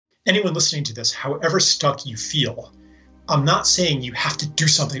anyone listening to this, however stuck you feel, I'm not saying you have to do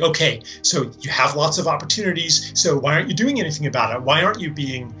something. Okay, so you have lots of opportunities, so why aren't you doing anything about it? Why aren't you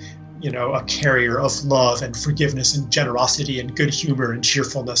being, a carrier of love and forgiveness and generosity and good humor and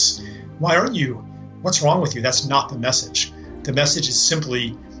cheerfulness? Why aren't you? What's wrong with you? That's not the message. The message is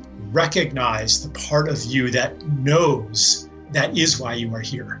simply recognize the part of you that knows that is why you are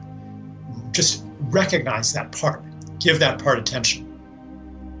here. Just recognize that part. Give that part attention.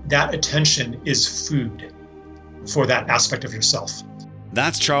 That attention is food for that aspect of yourself.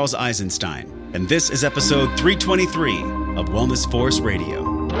 That's Charles Eisenstein, and this is episode 323 of Wellness Force Radio.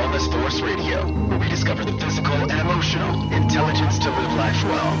 Wellness Force Radio, where we discover the physical and emotional intelligence to live life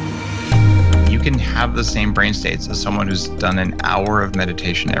well. You can have the same brain states as someone who's done an hour of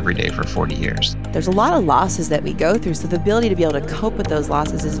meditation every day for 40 years. There's a lot of losses that we go through, so the ability to be able to cope with those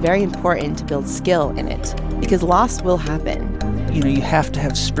losses is very important to build skill in it, because loss will happen. You have to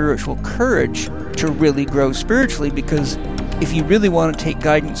have spiritual courage to really grow spiritually, because if you really want to take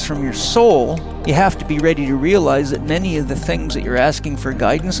guidance from your soul, you have to be ready to realize that many of the things that you're asking for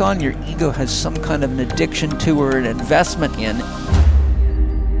guidance on, your ego has some kind of an addiction to or an investment in.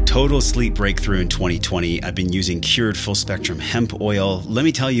 Total sleep breakthrough in 2020. I've been using Cured full spectrum hemp oil. Let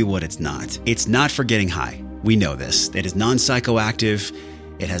me tell you what it's not. It's not for getting high. We know this. It is non-psychoactive.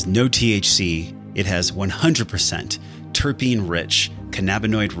 It has no THC. It has 100% terpene-rich,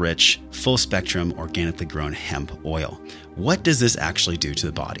 cannabinoid-rich, full-spectrum, organically grown hemp oil. What does this actually do to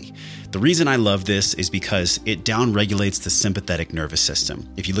the body? The reason I love this is because it downregulates the sympathetic nervous system.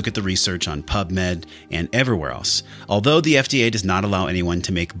 If you look at the research on PubMed and everywhere else, although the FDA does not allow anyone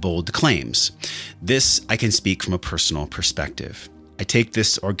to make bold claims, this I can speak from a personal perspective. I take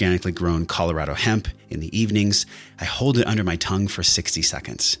this organically grown Colorado hemp in the evenings. I hold it under my tongue for 60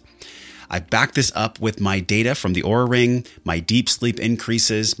 seconds. I back this up with my data from the Oura Ring. My deep sleep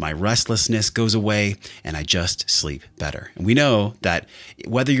increases, my restlessness goes away, and I just sleep better. And we know that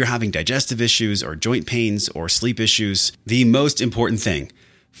whether you're having digestive issues or joint pains or sleep issues, the most important thing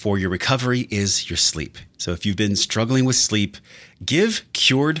for your recovery is your sleep. So if you've been struggling with sleep, give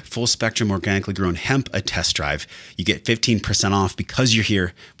Cured full spectrum organically grown hemp a test drive. You get 15% off because you're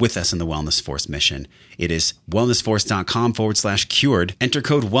here with us in the Wellness Force mission. It is wellnessforce.com/cured. Enter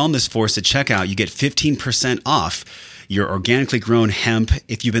code WellnessForce at checkout. You get 15% off your organically grown hemp.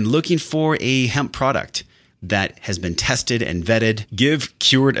 If you've been looking for a hemp product that has been tested and vetted, give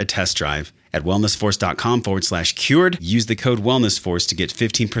Cured a test drive at wellnessforce.com/cured. Use the code WellnessForce to get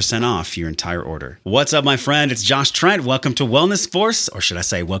 15% off your entire order. What's up, my friend? It's Josh Trent. Welcome to Wellness Force, or should I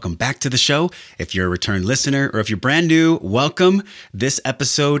say welcome back to the show. If you're a return listener or if you're brand new, welcome. This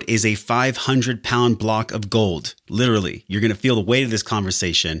episode is a 500-pound block of gold. Literally, you're going to feel the weight of this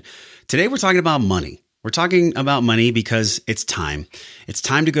conversation. Today, we're talking about money. We're talking about money because it's time. It's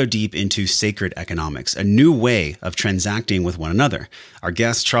time to go deep into sacred economics, a new way of transacting with one another. Our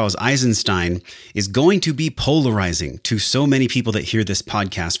guest, Charles Eisenstein, is going to be polarizing to so many people that hear this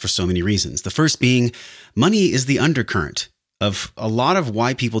podcast for so many reasons. The first being, money is the undercurrent of a lot of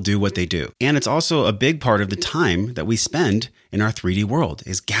why people do what they do. And it's also a big part of the time that we spend in our 3D world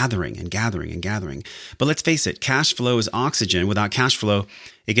is gathering and gathering and gathering. But let's face it, cash flow is oxygen. Without cash flow,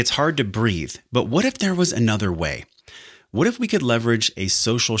 it gets hard to breathe. But what if there was another way? What if we could leverage a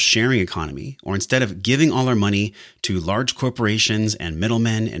social sharing economy, or instead of giving all our money to large corporations and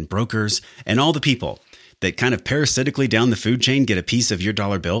middlemen and brokers and all the people that kind of parasitically down the food chain get a piece of your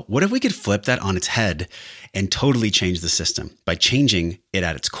dollar bill, what if we could flip that on its head and totally change the system by changing it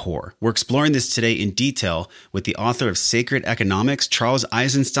at its core? We're exploring this today in detail with the author of Sacred Economics, Charles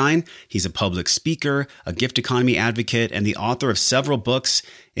Eisenstein. He's a public speaker, a gift economy advocate, and the author of several books,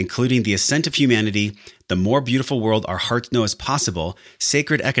 including The Ascent of Humanity, The More Beautiful World Our Hearts Know Is Possible,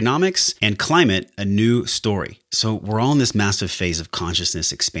 Sacred Economics, and Climate, A New Story. So we're all in this massive phase of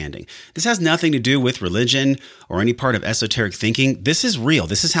consciousness expanding. This has nothing to do with religion or any part of esoteric thinking. This is real.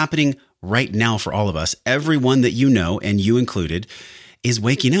 This is happening right now for all of us. Everyone that you know, and you included, is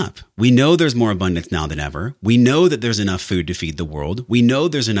waking up. We know there's more abundance now than ever. We know that there's enough food to feed the world. We know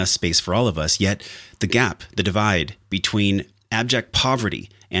there's enough space for all of us, yet the gap, the divide between abject poverty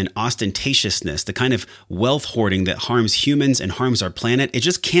and ostentatiousness, the kind of wealth hoarding that harms humans and harms our planet, it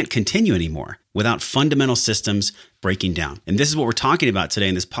just can't continue anymore without fundamental systems breaking down. And this is what we're talking about today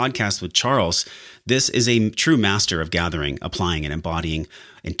in this podcast with Charles. This is a true master of gathering, applying, and embodying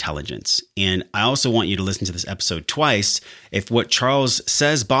intelligence. And I also want you to listen to this episode twice. If what Charles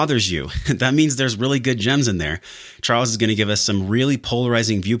says bothers you, that means there's really good gems in there. Charles is going to give us some really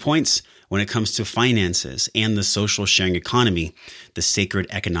polarizing viewpoints when it comes to finances and the social sharing economy, the sacred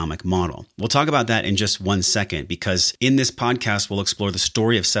economic model. We'll talk about that in just 1 second, because in this podcast, we'll explore the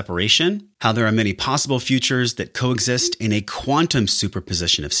story of separation, how there are many possible futures that coexist in a quantum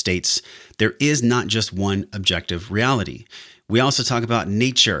superposition of states. There is not just one objective reality. We also talk about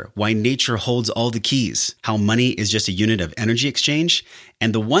nature, why nature holds all the keys, how money is just a unit of energy exchange.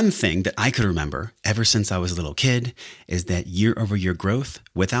 And the one thing that I could remember ever since I was a little kid is that year-over-year growth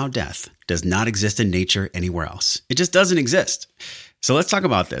without death does not exist in nature anywhere else. It just doesn't exist. So let's talk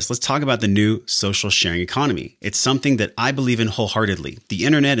about this. Let's talk about the new social sharing economy. It's something that I believe in wholeheartedly. The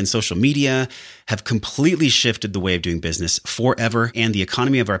internet and social media have completely shifted the way of doing business forever, and the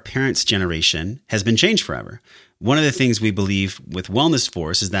economy of our parents' generation has been changed forever. One of the things we believe with Wellness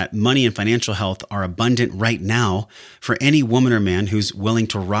Force is that money and financial health are abundant right now for any woman or man who's willing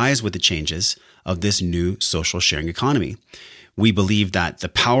to rise with the changes of this new social sharing economy. We believe that the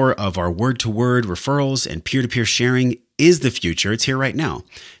power of our word-to-word referrals and peer-to-peer sharing is the future. It's here right now.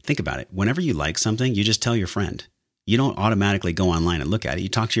 Think about it. Whenever you like something, you just tell your friend. You don't automatically go online and look at it. You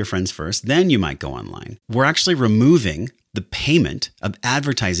talk to your friends first, then you might go online. We're actually removing the payment of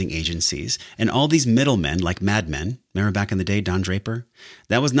advertising agencies and all these middlemen like Mad Men. Remember back in the day, Don Draper?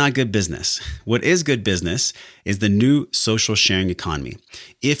 That was not good business. What is good business is the new social sharing economy.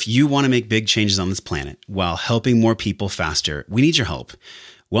 If you want to make big changes on this planet while helping more people faster, we need your help.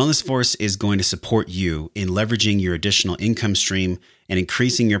 Wellness Force is going to support you in leveraging your additional income stream and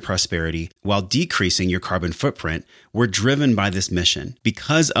increasing your prosperity while decreasing your carbon footprint. We're driven by this mission.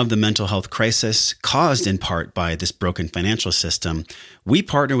 Because of the mental health crisis caused in part by this broken financial system, we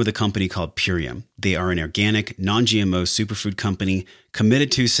partner with a company called Purium. They are an organic, non-GMO superfood company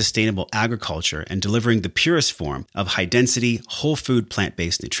committed to sustainable agriculture and delivering the purest form of high-density, whole food,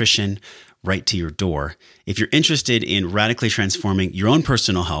 plant-based nutrition right to your door. If you're interested in radically transforming your own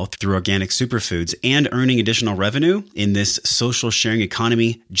personal health through organic superfoods and earning additional revenue in this social sharing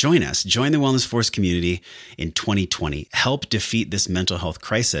economy, join us. Join the Wellness Force community in 2020. Help defeat this mental health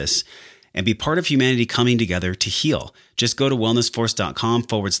crisis and be part of humanity coming together to heal. Just go to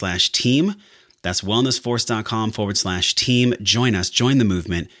wellnessforce.com/team. That's wellnessforce.com/team. Join us, join the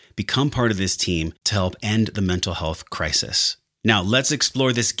movement, become part of this team to help end the mental health crisis. Now, let's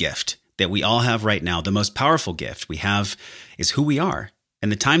explore this gift that we all have right now. The most powerful gift we have is who we are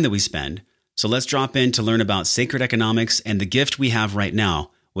and the time that we spend. So let's drop in to learn about sacred economics and the gift we have right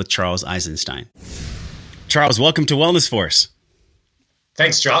now with Charles Eisenstein. Charles, welcome to Wellness Force.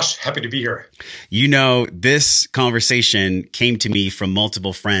 Thanks, Josh. Happy to be here. You know, this conversation came to me from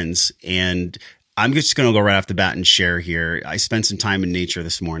multiple friends, and I'm just going to go right off the bat and share here. I spent some time in nature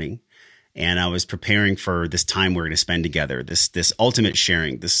this morning, and I was preparing for this time we're going to spend together, this ultimate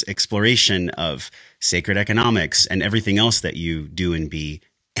sharing, this exploration of sacred economics and everything else that you do and be.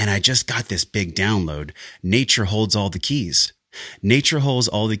 And I just got this big download. Nature holds all the keys. Nature holds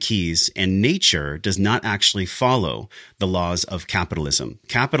all the keys, and nature does not actually follow the laws of capitalism.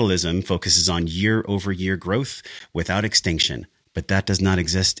 Capitalism focuses on year-over-year growth without extinction, but that does not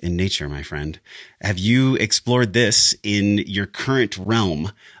exist in nature, my friend. Have you explored this in your current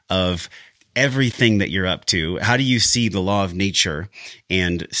realm of everything that you're up to? How do you see the law of nature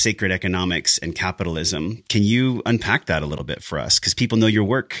and sacred economics and capitalism? Can you unpack that a little bit for us? Because people know your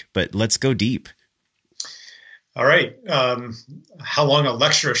work, but let's go deep. All right. How long a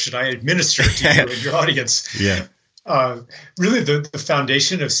lecture should I administer to you and your audience? Yeah. Really, the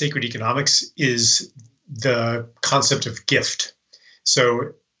foundation of sacred economics is the concept of gift.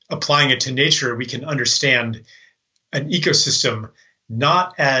 So applying it to nature, we can understand an ecosystem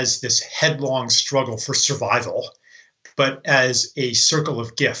not as this headlong struggle for survival, but as a circle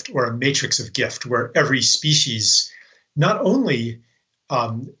of gift or a matrix of gift where every species not only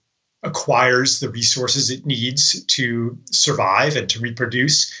acquires the resources it needs to survive and to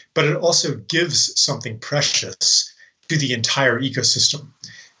reproduce, but it also gives something precious to the entire ecosystem.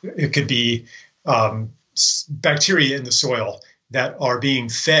 It could be bacteria in the soil that are being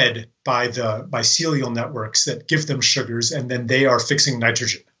fed by the mycelial networks that give them sugars, and then they are fixing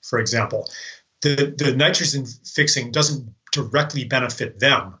nitrogen, for example. The nitrogen fixing doesn't directly benefit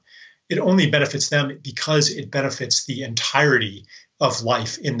them. It only benefits them because it benefits the entirety of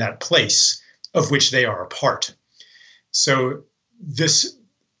life in that place of which they are a part. So this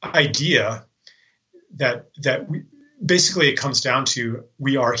idea that we, basically it comes down to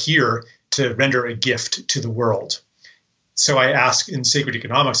we are here to render a gift to the world. So I ask in sacred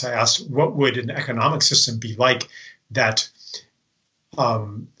economics, I asked, what would an economic system be like that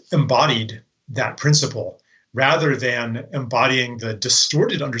embodied that principle rather than embodying the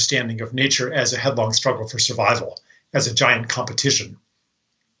distorted understanding of nature as a headlong struggle for survival, as a giant competition?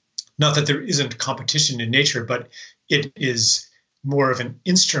 Not that there isn't competition in nature, but it is more of an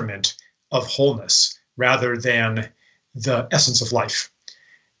instrument of wholeness rather than the essence of life.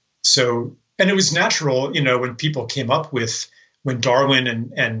 So, and it was natural, when people came up with, when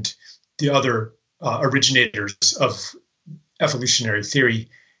Darwin and the other originators of evolutionary theory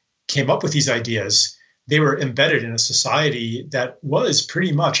came up with these ideas, they were embedded in a society that was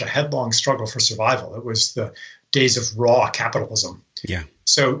pretty much a headlong struggle for survival. It was the days of raw capitalism. Yeah.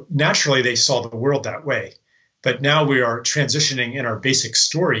 So naturally, they saw the world that way. But now we are transitioning in our basic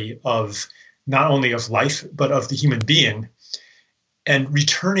story of not only of life, but of the human being, and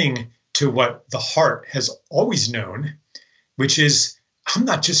returning to what the heart has always known, which is, I'm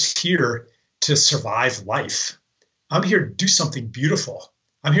not just here to survive life. I'm here to do something beautiful.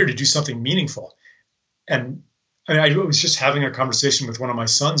 I'm here to do something meaningful. And I was just having a conversation with one of my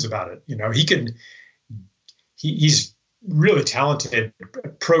sons about it. He's really talented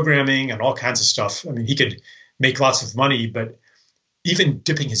at programming and all kinds of stuff. I mean, he could make lots of money, but even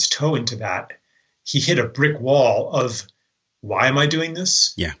dipping his toe into that, he hit a brick wall of, why am I doing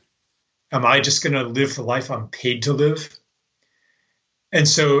this? Yeah. Am I just going to live the life I'm paid to live? And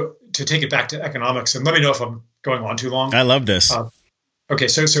so to take it back to economics, and let me know if I'm going on too long. I love this. Okay.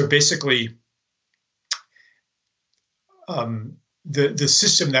 So basically, the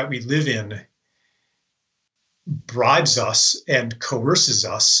system that we live in bribes us and coerces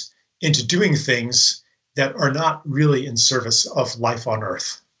us into doing things that are not really in service of life on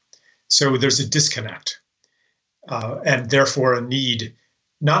earth. So there's a disconnect, and therefore a need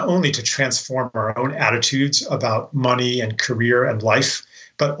not only to transform our own attitudes about money and career and life,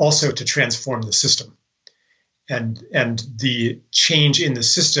 but also to transform the system. And the change in the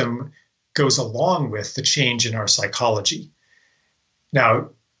system goes along with the change in our psychology. Now,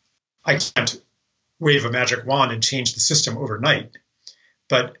 I can't wave a magic wand and change the system overnight,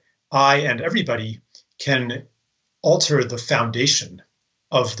 but I and everybody can alter the foundation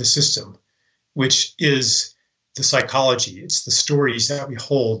of the system, which is the psychology. It's the stories that we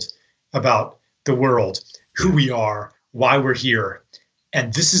hold about the world, who we are, why we're here.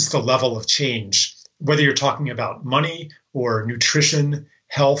 And this is the level of change, whether you're talking about money or nutrition,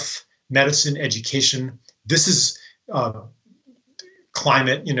 health, medicine, education. This is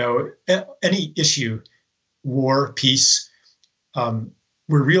climate, any issue, war, peace. We're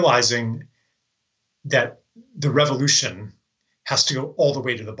realizing that the revolution has to go all the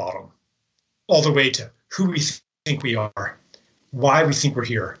way to the bottom, all the way to who we think we are, why we think we're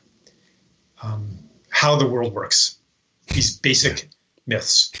here, how the world works, these basic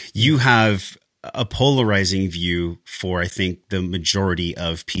myths. You have a polarizing view for, I think, the majority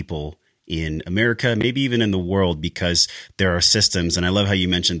of people in America, maybe even in the world, because there are systems. And I love how you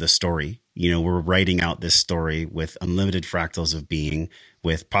mentioned the story. We're writing out this story with unlimited fractals of being,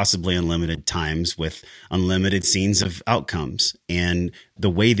 with possibly unlimited times, with unlimited scenes of outcomes. And the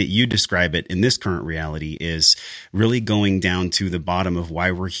way that you describe it in this current reality is really going down to the bottom of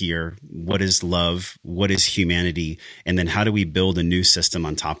why we're here. What is love? What is humanity? And then how do we build a new system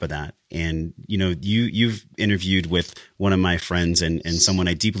on top of that? And, you've interviewed with one of my friends and someone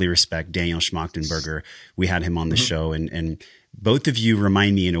I deeply respect, Daniel Schmachtenberger. We had him on the show, and both of you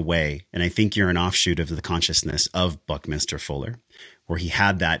remind me in a way, and I think you're an offshoot of the consciousness of Buckminster Fuller, where he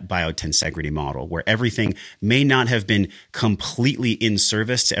had that biotensegrity model, where everything may not have been completely in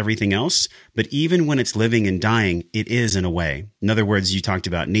service to everything else, but even when it's living and dying, it is in a way. In other words, you talked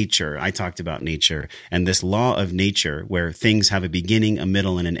about nature, I talked about nature, and this law of nature where things have a beginning, a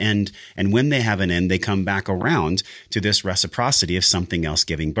middle, and an end. And when they have an end, they come back around to this reciprocity of something else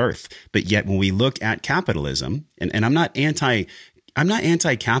giving birth. But yet when we look at capitalism, and I'm not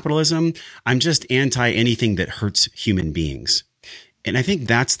anti-capitalism, I'm just anti anything that hurts human beings. And I think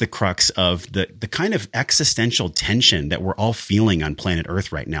that's the crux of the kind of existential tension that we're all feeling on planet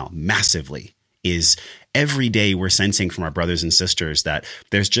Earth right now, massively, is every day we're sensing from our brothers and sisters that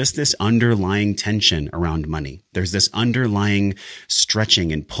there's just this underlying tension around money. There's this underlying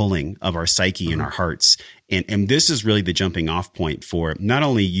stretching and pulling of our psyche and our hearts. And this is really the jumping off point for not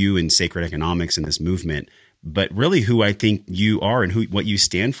only you and Sacred Economics and this movement, but really who I think you are and what you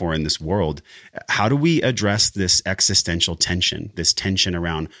stand for in this world. How do we address this existential tension, this tension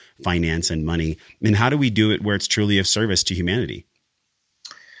around finance and money? And how do we do it where it's truly of service to humanity?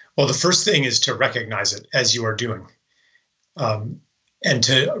 Well, the first thing is to recognize it as you are doing, and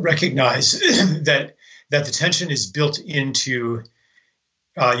to recognize that the tension is built into,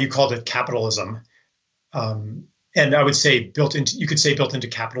 you called it capitalism. And I would say you could say built into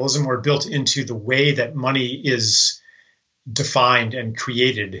capitalism, or built into the way that money is defined and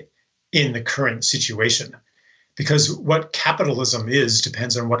created in the current situation. because what capitalism is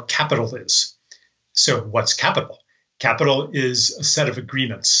depends on what capital is. So what's capital? Capital is a set of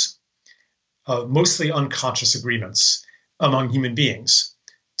agreements, mostly unconscious agreements among human beings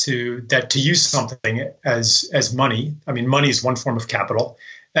to use something as money. I mean, money is one form of capital,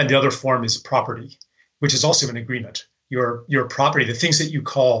 and the other form is property, which is also an agreement. Your property, the things that you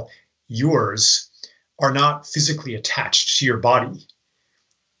call yours, are not physically attached to your body.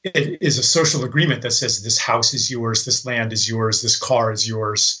 It is a social agreement that says this house is yours, this land is yours, this car is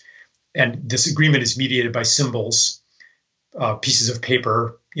yours. And this agreement is mediated by symbols, pieces of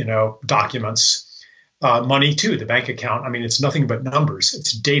paper, documents, money too, the bank account. I mean, it's nothing but numbers.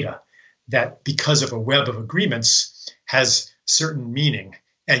 It's data that, because of a web of agreements, has certain meaning.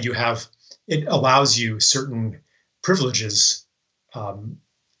 And it allows you certain privileges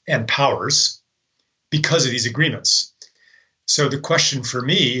and powers because of these agreements. So the question for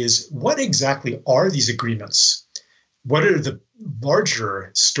me is, what exactly are these agreements? What are the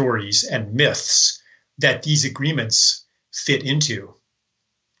larger stories and myths that these agreements fit into?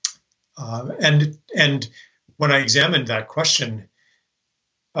 And when I examined that question,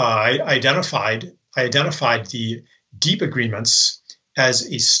 I identified the deep agreements as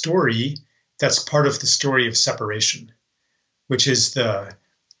a story that's part of the story of separation, which is the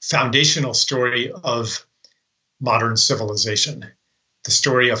foundational story of modern civilization, the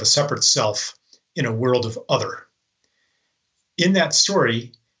story of a separate self in a world of other. In that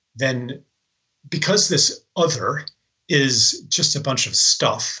story, then, because this other is just a bunch of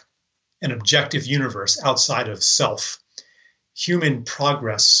stuff, an objective universe outside of self, human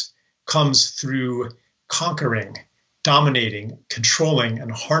progress comes through conquering, dominating, controlling,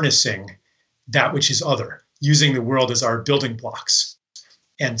 and harnessing that which is other, using the world as our building blocks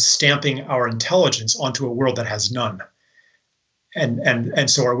and stamping our intelligence onto a world that has none. And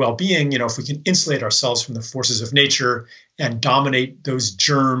so our well-being, if we can insulate ourselves from the forces of nature and dominate those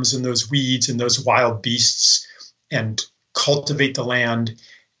germs and those weeds and those wild beasts and cultivate the land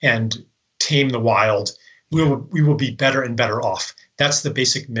and tame the wild, we will be better and better off. That's the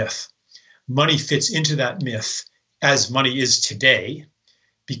basic myth. Money fits into that myth as money is today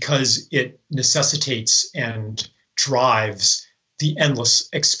because it necessitates and drives the endless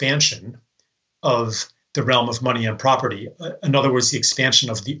expansion of the realm of money and property. In other words, the expansion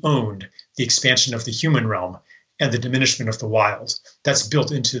of the owned, the expansion of the human realm, and the diminishment of the wild. That's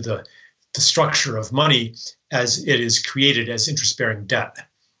built into the structure of money as it is created as interest-bearing debt.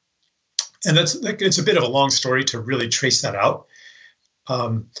 And it's a bit of a long story to really trace that out.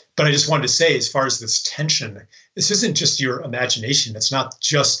 But I just wanted to say, as far as this tension, this isn't just your imagination. It's not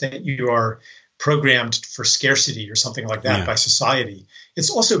just that you are programmed for scarcity or something like that by society.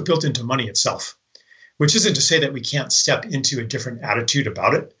 It's also built into money itself, which isn't to say that we can't step into a different attitude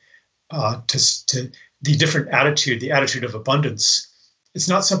about it. To the different attitude, the attitude of abundance, it's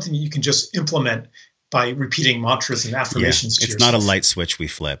not something you can just implement by repeating mantras and affirmations to yourself. It's not a light switch we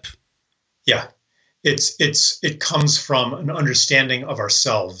flip. Yeah. It comes from an understanding of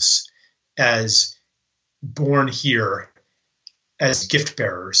ourselves as born here as gift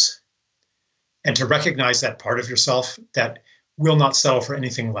bearers, and to recognize that part of yourself that will not settle for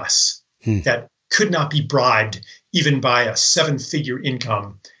anything less, that could not be bribed even by a 7-figure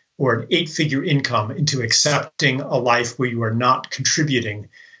income or an 8-figure income into accepting a life where you are not contributing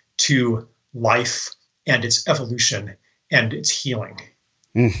to life and its evolution and its healing.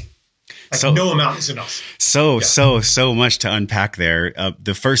 No amount is enough. So much to unpack there.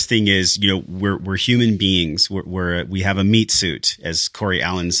 The first thing is, we're human beings. We have a meat suit, as Corey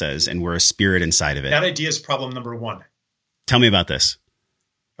Allen says, and we're a spirit inside of it. That idea is problem number one. Tell me about this.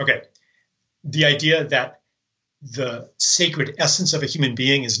 Okay. The idea that the sacred essence of a human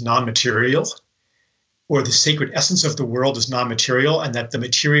being is non-material, or the sacred essence of the world is non-material, and that the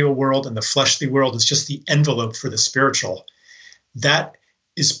material world and the fleshly world is just the envelope for the spiritual. That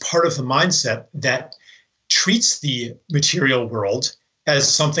is part of the mindset that treats the material world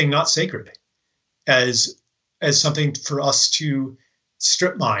as something not sacred, as something for us to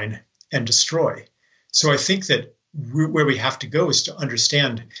strip mine and destroy. So I think that where we have to go is to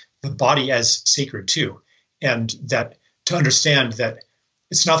understand the body as sacred too, and that to understand that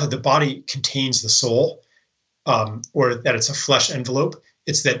it's not that the body contains the soul, or that it's a flesh envelope.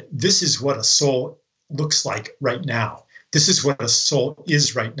 It's that this is what a soul looks like right now. This is what a soul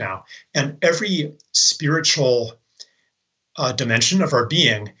is right now. And every spiritual dimension of our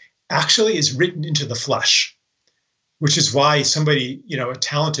being actually is written into the flesh, which is why somebody, a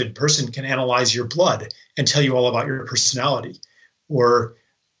talented person can analyze your blood and tell you all about your personality. Or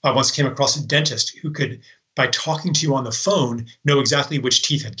I once came across a dentist who could, by talking to you on the phone, know exactly which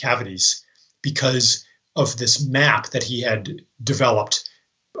teeth had cavities because of this map that he had developed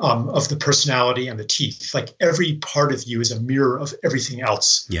of the personality and the teeth. Like every part of you is a mirror of everything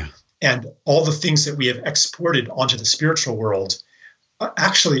else. Yeah. And all the things that we have exported onto the spiritual world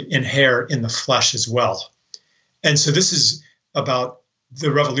actually inhere in the flesh as well. And so this is about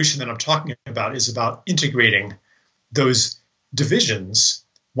the revolution that I'm talking about, is about integrating those divisions,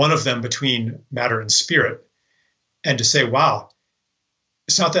 one of them between matter and spirit, and to say, wow,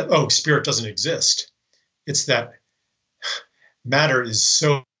 it's not that, oh, spirit doesn't exist. It's that matter is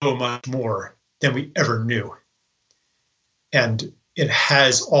so much more than we ever knew. And it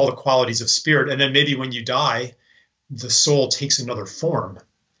has all the qualities of spirit. And then maybe when you die, the soul takes another form.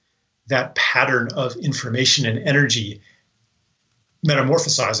 That pattern of information and energy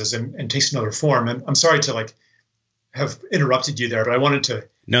metamorphosizes and takes another form. And I'm sorry to have interrupted you there, but I wanted to.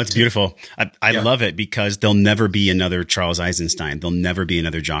 No, it's beautiful. I love it because there'll never be another Charles Eisenstein. There'll never be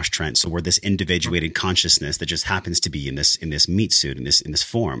another Josh Trent. So we're this individuated consciousness that just happens to be in this meat suit, in this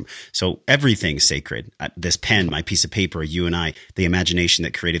form. So everything's sacred. This pen, my piece of paper, you and I, the imagination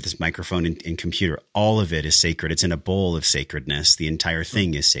that created this microphone and computer, all of it is sacred. It's in a bowl of sacredness. The entire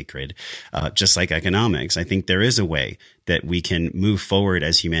thing is sacred. Just like economics, I think there is a way that we can move forward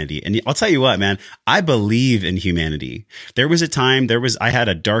as humanity. And I'll tell you what, man, I believe in humanity. There was a time, I had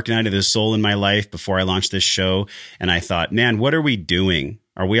a dark night of the soul in my life before I launched this show. And I thought, man, what are we doing?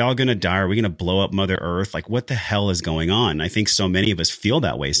 Are we all going to die? Are we going to blow up Mother Earth? Like, what the hell is going on? I think so many of us feel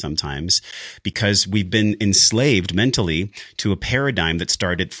that way sometimes because we've been enslaved mentally to a paradigm that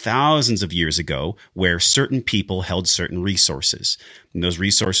started thousands of years ago where certain people held certain resources. And those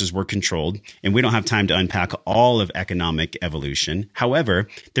resources were controlled. And we don't have time to unpack all of economic evolution. However,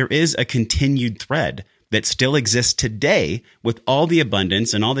 there is a continued thread that still exists today with all the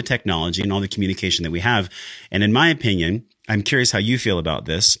abundance and all the technology and all the communication that we have. And in my opinion, I'm curious how you feel about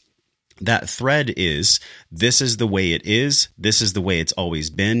this. That thread is, this is the way it is, this is the way it's always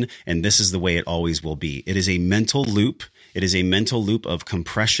been, and this is the way it always will be. It is a mental loop. It is a mental loop of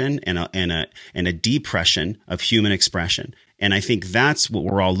compression and a depression of human expression. And I think that's what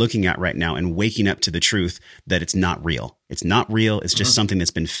we're all looking at right now and waking up to the truth that it's not real. It's not real. It's just something that's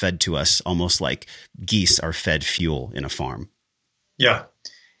been fed to us almost like geese are fed fuel in a farm. Yeah.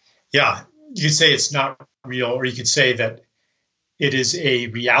 Yeah. You could say it's not real, or you could say that it is a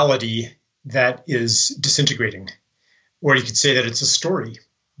reality that is disintegrating, or you could say that it's a story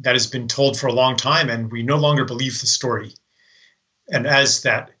that has been told for a long time and we no longer believe the story. And as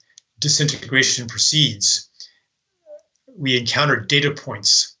that disintegration proceeds, we encounter data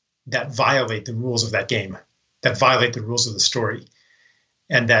points that violate the rules of that game, that violate the rules of the story,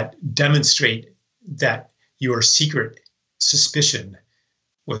 and that demonstrate that your secret suspicion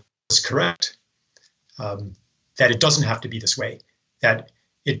was correct, that it doesn't have to be this way, that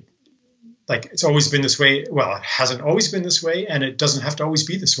it's always been this way. Well, it hasn't always been this way, and it doesn't have to always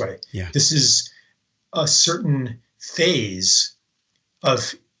be this way. Yeah. This is a certain phase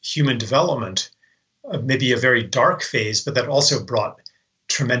of human development, maybe a very dark phase, but that also brought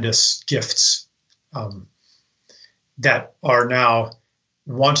tremendous gifts that are now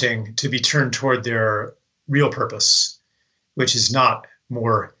wanting to be turned toward their real purpose, which is not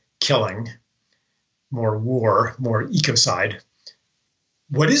more killing, more war, more ecocide.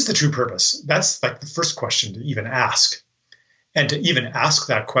 What is the true purpose? That's like the first question to even ask. And to even ask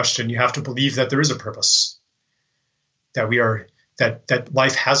that question, you have to believe that there is a purpose, that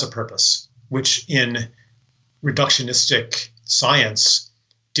life has a purpose, which in reductionistic science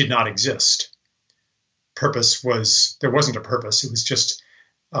did not exist. There wasn't a purpose. It was just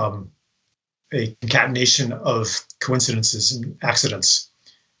a concatenation of coincidences and accidents,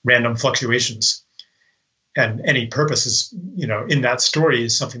 random fluctuations. And any purpose is, in that story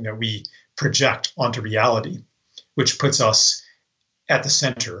is something that we project onto reality, which puts us at the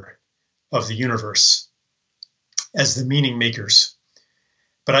center of the universe as the meaning makers.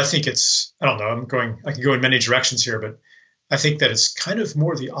 But I think I don't know, I can go in many directions here, but I think that it's kind of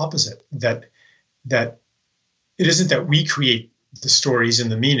more the opposite, that it isn't that we create the stories and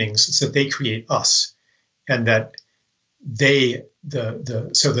the meanings, it's that they create us. And that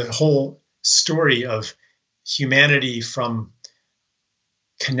so the whole story of humanity from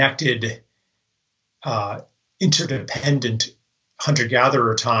connected, interdependent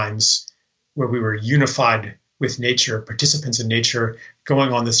hunter-gatherer times where we were unified with nature, participants in nature,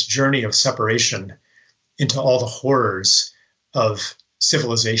 going on this journey of separation into all the horrors of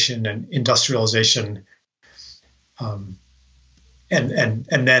civilization and industrialization, and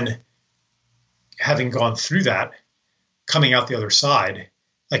then having gone through that, coming out the other side,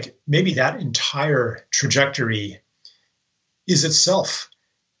 like maybe that entire trajectory is itself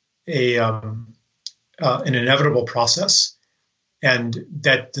a an inevitable process, and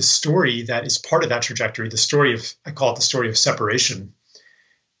that the story that is part of that trajectory, the story of, I call it the story of separation,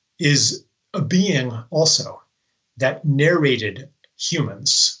 is a being also that narrated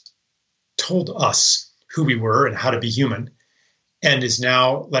humans, told us who we were and how to be human, and is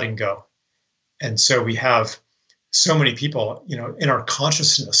now letting go. And so we have so many people, in our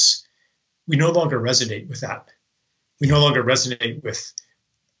consciousness, we no longer resonate with that. We no longer resonate with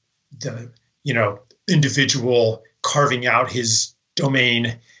the, individual carving out his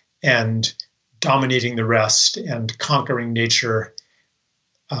domain and dominating the rest and conquering nature.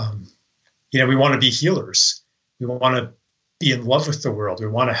 We want to be healers. We want to be in love with the world. We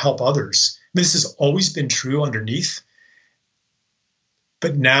want to help others. This has always been true underneath,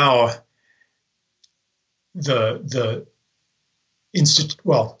 but now the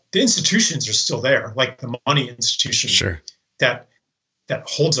institutions are still there, like the money institution. Sure. that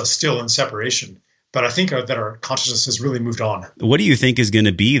holds us still in separation. But I think that our consciousness has really moved on. What do you think is going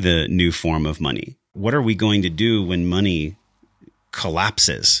to be the new form of money? What are we going to do when money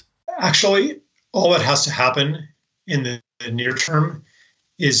collapses? Actually, all that has to happen in the near term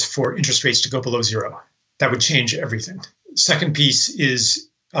is for interest rates to go below zero. That would change everything. Second piece is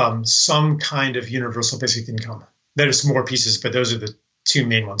some kind of universal basic income. There's more pieces, but those are the two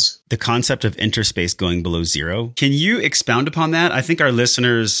main ones. The concept of interspace going below zero. Can you expound upon that? I think our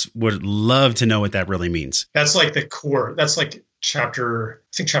listeners would love to know what that really means. That's like the core. That's like chapter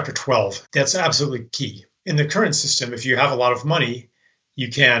 12. That's absolutely key. In the current system, if you have a lot of money, you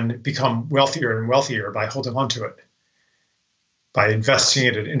can become wealthier and wealthier by holding on to it, by investing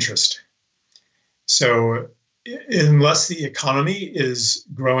it at interest. So unless the economy is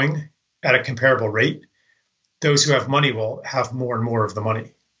growing at a comparable rate, those who have money will have more and more of the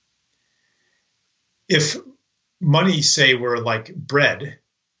money. If money, say, were like bread,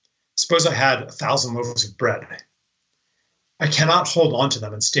 suppose I had 1,000 loaves of bread. I cannot hold on to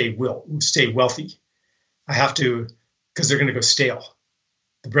them and stay wealthy. I have to, because they're going to go stale.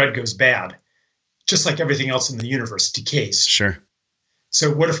 The bread goes bad, just like everything else in the universe decays. Sure.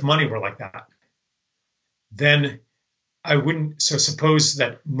 So what if money were like that? Then I wouldn't. So suppose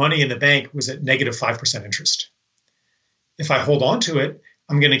that money in the bank was at negative 5% interest. If I hold on to it,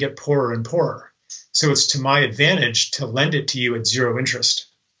 I'm going to get poorer and poorer. So it's to my advantage to lend it to you at zero interest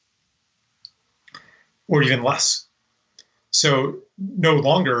or even less. So no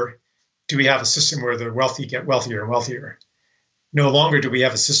longer do we have a system where the wealthy get wealthier and wealthier. No longer do we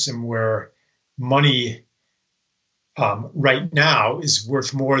have a system where money right now is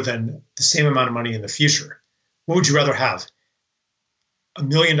worth more than the same amount of money in the future. What would you rather have? $1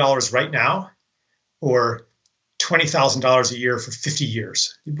 million right now or $20,000 a year for 50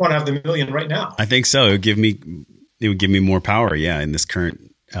 years? You'd want to have the $1 million right now. I think so. It would give me more power, in this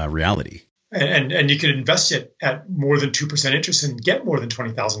current reality. And you could invest it at more than 2% interest and get more than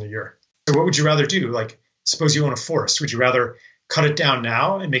 $20,000 a year. So what would you rather do? Like, suppose you own a forest. Would you rather cut it down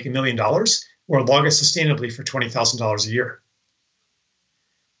now and make $1 million or log it sustainably for $20,000 a year?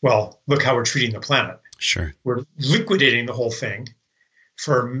 Well, look how we're treating the planet. Sure. We're liquidating the whole thing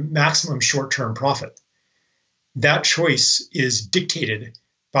for maximum short-term profit. That choice is dictated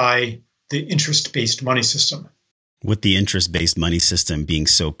by the interest-based money system. With the interest-based money system being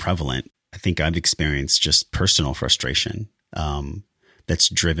so prevalent, I think I've experienced just personal frustration that's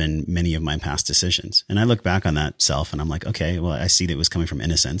driven many of my past decisions. And I look back on that self and I'm like, okay, well, I see that it was coming from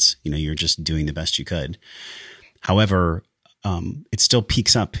innocence. You're just doing the best you could. However, it still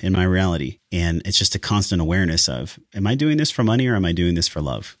peaks up in my reality. And it's just a constant awareness of, am I doing this for money or am I doing this for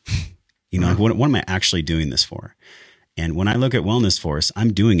love? What am I actually doing this for? And when I look at Wellness Force,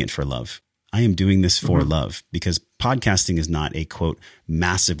 I'm doing it for love. I am doing this for love because podcasting is not a, quote,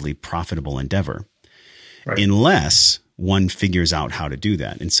 massively profitable endeavor, right, unless one figures out how to do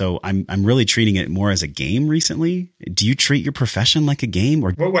that. And so I'm really treating it more as a game recently. Do you treat your profession like a game?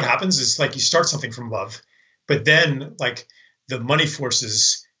 Or what happens is like you start something from love, but then like the money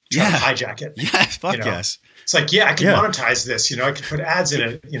forces try to hijack it. Yeah, fuck yes. It's like, I can monetize this, I can put ads in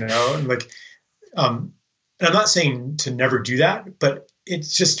it, and like, and I'm not saying to never do that, but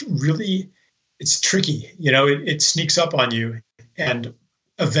it's just really, it's tricky, it sneaks up on you. And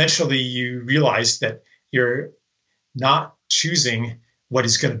eventually you realize that you're not choosing what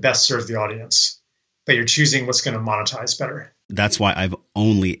is going to best serve the audience, but you're choosing what's going to monetize better. That's why I've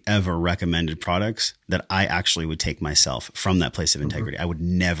only ever recommended products that I actually would take myself from that place of integrity. I would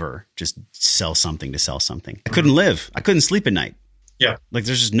never just sell something to sell something. I couldn't live. I couldn't sleep at night. Yeah. Like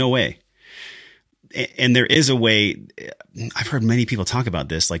there's just no way. And there is a way. I've heard many people talk about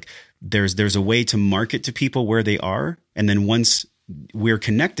this. Like there's a way to market to people where they are. And then once we're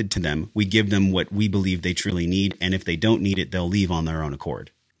connected to them. We give them what we believe they truly need. And if they don't need it, they'll leave on their own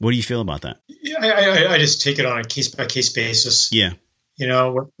accord. What do you feel about that? Yeah, I just take it on a case-by-case basis. Yeah. You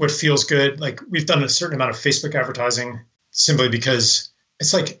know, what feels good. Like, we've done a certain amount of Facebook advertising simply because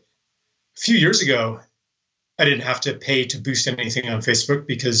it's like a few years ago, I didn't have to pay to boost anything on Facebook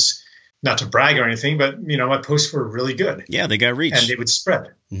because, not to brag or anything, but, you know, my posts were really good. Yeah, they got reach. And they would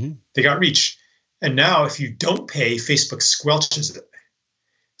spread. Mm-hmm. They got reach. And now if you don't pay, Facebook squelches it.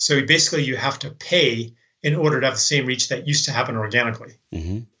 So basically you have to pay in order to have the same reach that used to happen organically.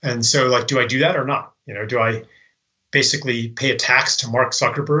 Mm-hmm. And so, like, do I do that or not? You know, do I basically pay a tax to Mark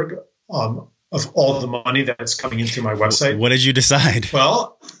Zuckerberg of all the money that's coming in through my website? What did you decide?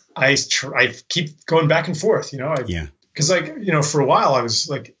 Well, I keep going back and forth, you know. Because, like, you know, for a while I was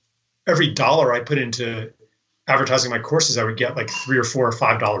like, every dollar I put into advertising my courses, I would get like $3 or $4 or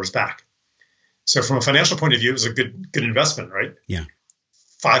 $5 back. So from a financial point of view, it was a good investment, right? Yeah.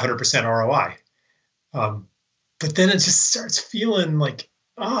 500% ROI. But then it just starts feeling like,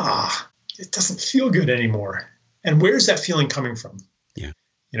 it doesn't feel good anymore. And where's that feeling coming from? Yeah.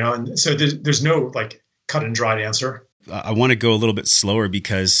 You know, and so there's no like cut and dried answer. I want to go a little bit slower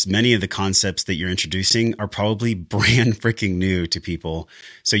because many of the concepts that you're introducing are probably brand freaking new to people.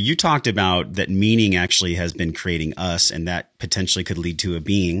 So you talked about that meaning actually has been creating us, and that potentially could lead to a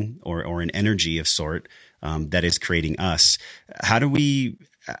being or an energy of sort that is creating us. How do we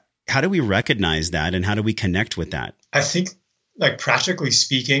recognize that, and how do we connect with that? I think, like, practically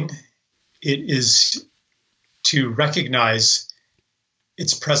speaking, it is to recognize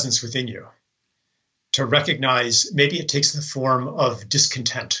its presence within you. To recognize, maybe it takes the form of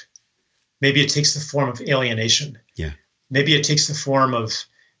discontent. Maybe it takes the form of alienation. Yeah. Maybe it takes the form of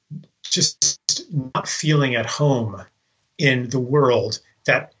just not feeling at home in the world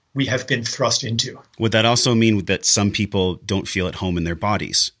that we have been thrust into. Would that also mean that some people don't feel at home in their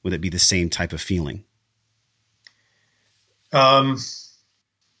bodies? Would it be the same type of feeling?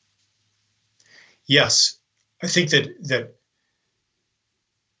 Yes. I think that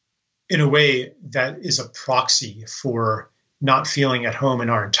in a way, that is a proxy for not feeling at home in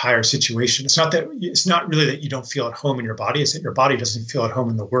our entire situation. It's not really that you don't feel at home in your body. It's that your body doesn't feel at home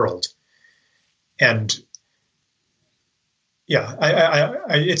in the world. And yeah,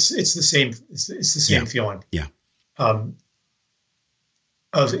 it's the same. It's the same feeling. Yeah. Of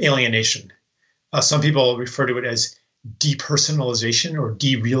alienation. Some people refer to it as depersonalization or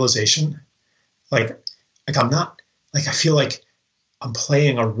derealization. Like I'm not, like, I feel like I'm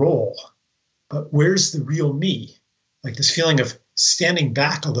playing a role, but where's the real me? Like this feeling of standing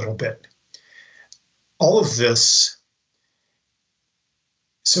back a little bit. All of this.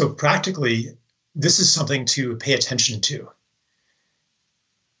 So practically, this is something to pay attention to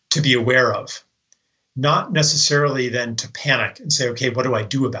be aware of, not necessarily then to panic and say, okay, what do I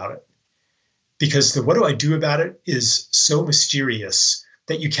do about it? Because the what do I do about it is so mysterious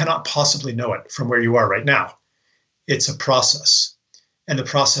that you cannot possibly know it from where you are right now. It's a process. And the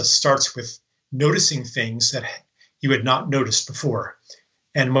process starts with noticing things that you had not noticed before.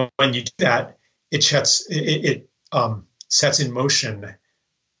 And when you do that, it sets in motion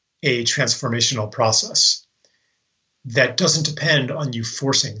a transformational process that doesn't depend on you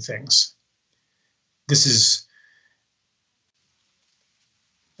forcing things. This is,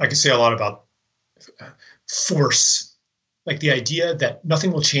 I can say a lot about force, like the idea that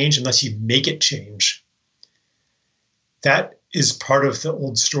nothing will change unless you make it change. That is part of the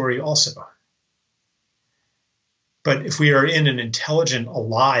old story also. But if we are in an intelligent,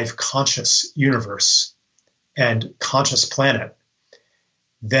 alive, conscious universe and conscious planet,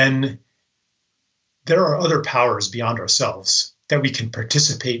 then there are other powers beyond ourselves that we can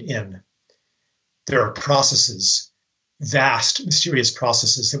participate in. There are processes, vast, mysterious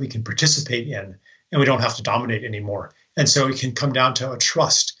processes that we can participate in, and we don't have to dominate anymore. And so it can come down to a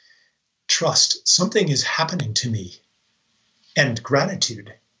trust. Trust, something is happening to me. And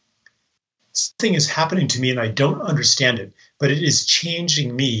gratitude. Something is happening to me and I don't understand it, but it is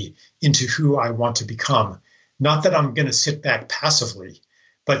changing me into who I want to become. Not that I'm going to sit back passively,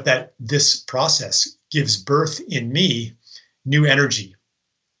 but that this process gives birth in me new energy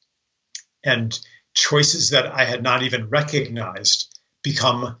and choices that I had not even recognized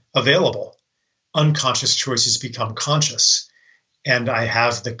become available. Unconscious choices become conscious. And I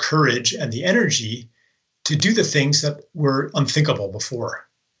have the courage and the energy to do the things that were unthinkable before.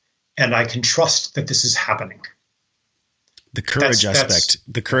 And I can trust that this is happening. The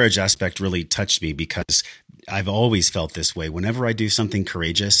courage aspect really touched me because I've always felt this way. Whenever I do something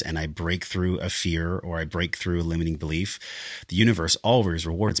courageous and I break through a fear or I break through a limiting belief, the universe always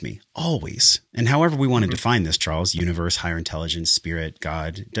rewards me. Always. And however we want to define this, Charles, universe, higher intelligence, spirit,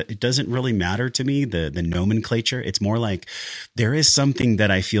 God, it doesn't really matter to me, the nomenclature. It's more like there is something that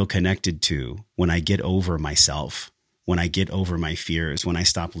I feel connected to when I get over myself, when I get over my fears, when I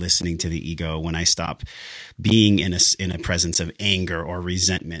stop listening to the ego, when I stop being in a presence of anger or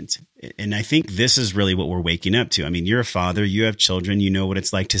resentment. And I think this is really what we're waking up to. I mean, you're a father, you have children, you know what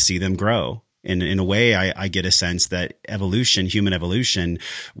it's like to see them grow. And in a way, I get a sense that evolution, human evolution,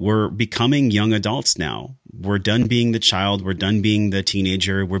 we're becoming young adults now. We're done being the child. We're done being the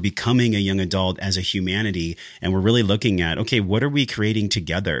teenager. We're becoming a young adult as a humanity. And we're really looking at, okay, what are we creating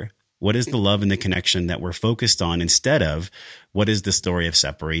together? What is the love and the connection that we're focused on instead of what is the story of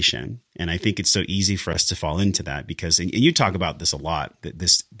separation? And I think it's so easy for us to fall into that because, and you talk about this a lot,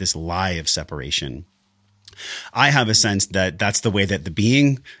 this lie of separation. I have a sense that that's the way that the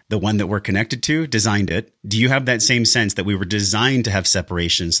being, the one that we're connected to, designed it. Do you have that same sense that we were designed to have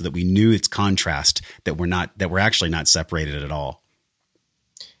separation so that we knew its contrast, that we're actually not separated at all?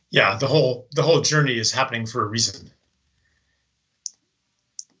 Yeah, the whole journey is happening for a reason.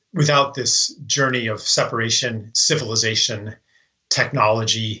 Without this journey of separation, civilization,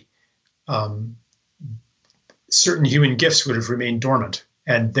 technology, certain human gifts would have remained dormant,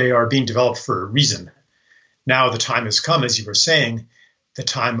 and they are being developed for a reason. Now the time has come, as you were saying, the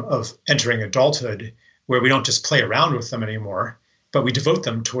time of entering adulthood, where we don't just play around with them anymore, but we devote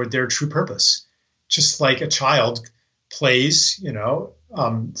them toward their true purpose. Just like a child plays,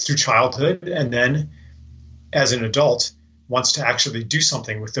 through childhood, and then as an adult, wants to actually do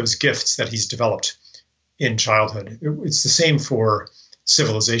something with those gifts that he's developed in childhood. It's the same for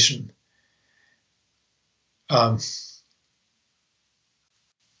civilization. Yeah.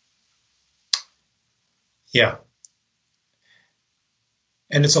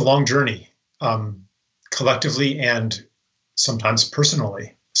 And it's a long journey, collectively and sometimes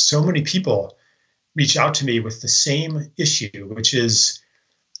personally. So many people reach out to me with the same issue, which is,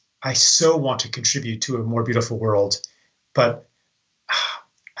 I so want to contribute to a more beautiful world, but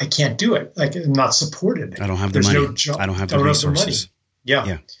I can't do it. Like, I'm not supported. I don't have the money. I don't have the resources.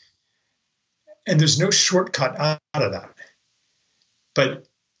 Yeah. And there's no shortcut out of that. But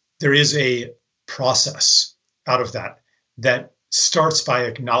there is a process out of that starts by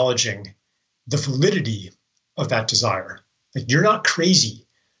acknowledging the validity of that desire. Like, you're not crazy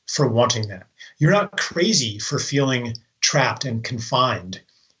for wanting that. You're not crazy for feeling trapped and confined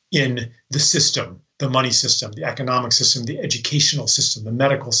in the system, the money system, the economic system, the educational system, the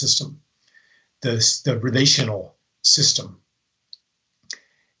medical system, the relational system.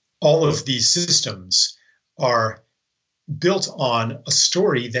 All of these systems are built on a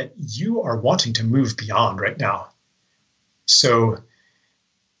story that you are wanting to move beyond right now. So,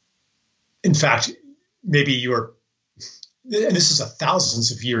 in fact, maybe and this is a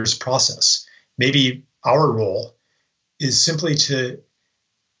thousands of years process, maybe our role is simply to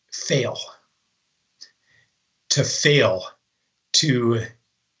fail, to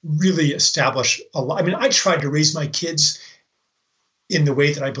really establish a lot. I mean, I tried to raise my kids in the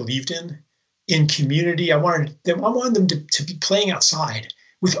way that I believed in community. I wanted them to be playing outside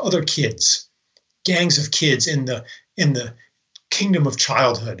with other kids, gangs of kids in the kingdom of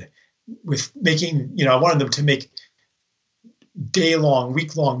childhood, with making, I wanted them to make day-long,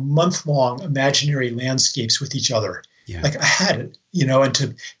 week-long, month-long imaginary landscapes with each other. Yeah. Like I had it,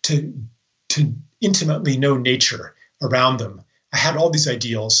 and to intimately know nature around them. I had all these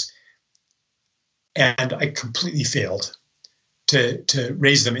ideals, and I completely failed to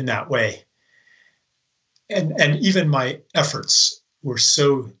raise them in that way. And even my efforts were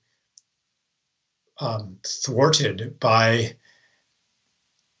so thwarted by,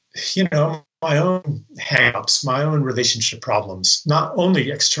 my own hang-ups, my own relationship problems, not only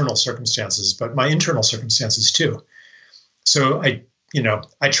external circumstances, but my internal circumstances too. So I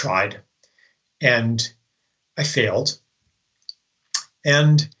tried and I failed.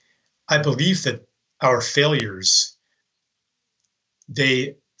 And I believe that our failures,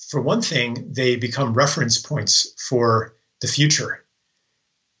 for one thing, they become reference points for the future.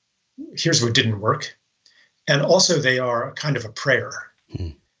 Here's what didn't work. And also they are a kind of a prayer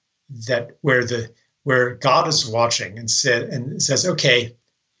that where God is watching and says, okay,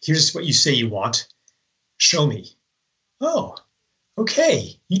 here's what you say you want. Show me. Oh,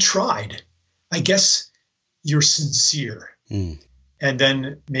 okay, you tried. I guess you're sincere. And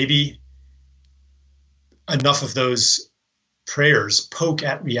then maybe enough of those prayers poke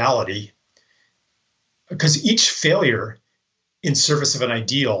at reality, because each failure in service of an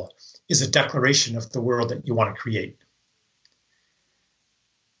ideal is a declaration of the world that you want to create.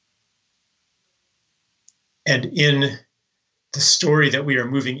 And in the story that we are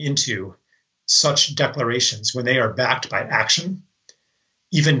moving into, such declarations, when they are backed by action,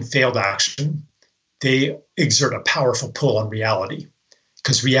 even failed action, they exert a powerful pull on reality,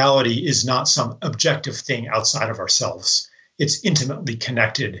 because reality is not some objective thing outside of ourselves. It's intimately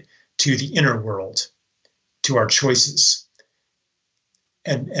connected to the inner world, to our choices.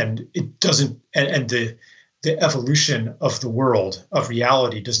 And it doesn't, and the evolution of the world, of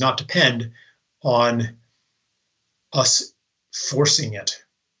reality, does not depend on us forcing it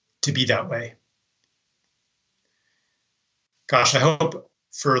to be that way. Gosh, I hope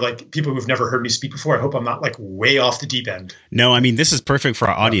for like people who've never heard me speak before, I hope I'm not like way off the deep end. No, I mean, this is perfect for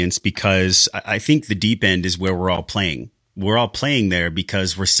our audience because I think the deep end is where we're all playing. We're all playing there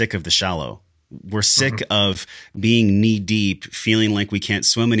because we're sick of the shallow. We're sick of being knee deep, feeling like we can't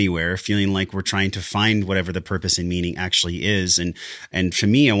swim anywhere, feeling like we're trying to find whatever the purpose and meaning actually is. And for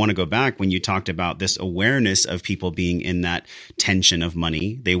me, I want to go back when you talked about this awareness of people being in that tension of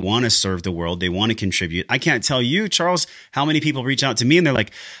money. They want to serve the world. They want to contribute. I can't tell you, Charles, how many people reach out to me and they're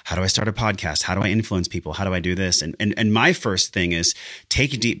like, how do I start a podcast? How do I influence people? How do I do this? And my first thing is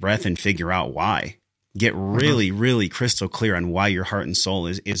take a deep breath and figure out why. Get really, really crystal clear on why your heart and soul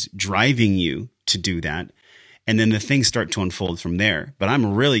is driving you to do that. And then the things start to unfold from there. But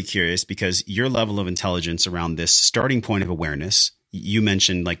I'm really curious because your level of intelligence around this starting point of awareness, you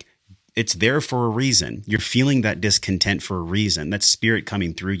mentioned like it's there for a reason. You're feeling that discontent for a reason. That's spirit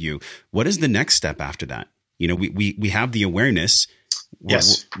coming through you. What is the next step after that? You know, we have the awareness.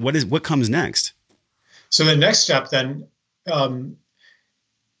 Yes. What comes next? So the next step then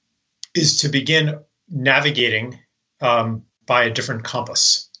is to begin navigating by a different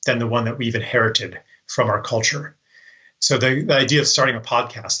compass than the one that we've inherited from our culture. So the idea of starting a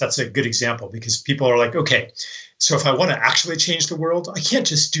podcast, that's a good example because people are like, okay, so if I want to actually change the world, I can't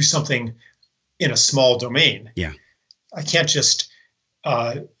just do something in a small domain. Yeah. I can't just,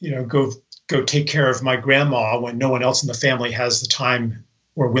 go take care of my grandma when no one else in the family has the time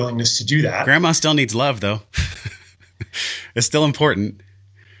or willingness to do that. Grandma still needs love though. It's still important.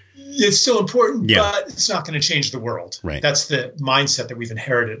 It's still important, yeah, but it's not going to change the world. Right. That's the mindset that we've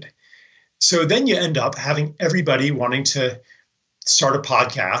inherited. So then you end up having everybody wanting to start a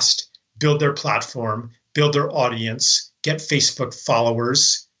podcast, build their platform, build their audience, get Facebook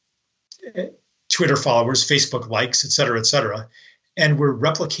followers, Twitter followers, Facebook likes, et cetera, et cetera. And we're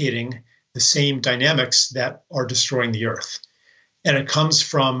replicating the same dynamics that are destroying the earth. And it comes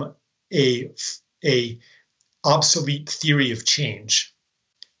from a obsolete theory of change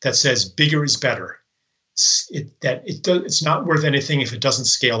that says bigger is better. It's not worth anything if it doesn't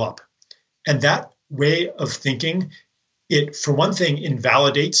scale up. And that way of thinking, it, for one thing,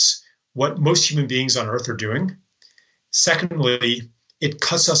 invalidates what most human beings on earth are doing. Secondly, it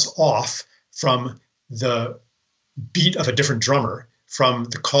cuts us off from the beat of a different drummer, from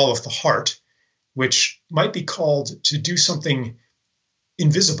the call of the heart, which might be called to do something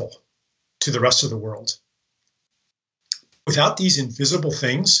invisible to the rest of the world. Without these invisible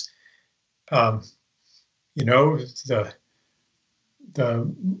things, so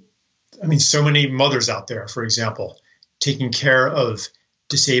many mothers out there, for example, taking care of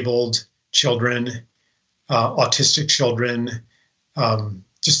disabled children, autistic children,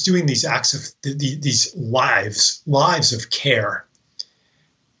 just doing these acts of these lives of care.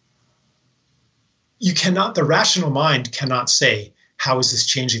 The rational mind cannot say, how is this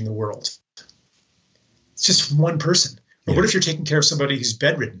changing the world? It's just one person. Or what if you're taking care of somebody who's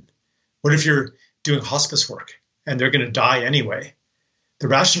bedridden? What if you're doing hospice work and they're going to die anyway? The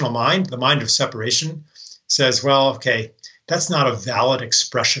rational mind, the mind of separation, says, well, okay, that's not a valid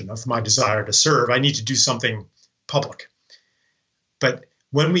expression of my desire to serve. I need to do something public. But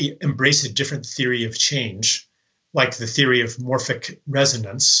when we embrace a different theory of change, like the theory of morphic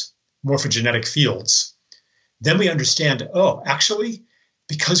resonance, morphogenetic fields, then we understand, actually,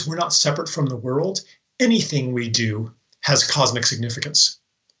 because we're not separate from the world, anything we do has cosmic significance.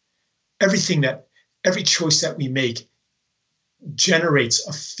 Every choice that we make generates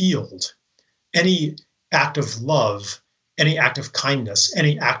a field. Any act of love, any act of kindness,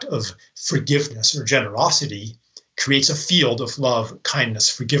 any act of forgiveness or generosity creates a field of love, kindness,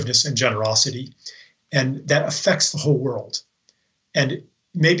 forgiveness, and generosity. And that affects the whole world. And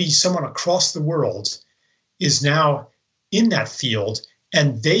maybe someone across the world is now in that field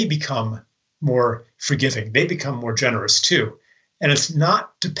and they become more forgiving. They become more generous too. And it's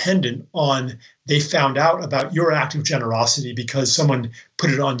not dependent on they found out about your act of generosity because someone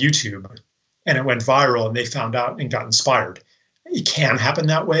put it on YouTube and it went viral and they found out and got inspired. It can happen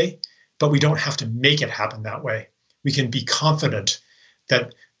that way, but we don't have to make it happen that way. We can be confident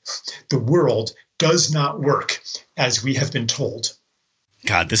that the world does not work as we have been told.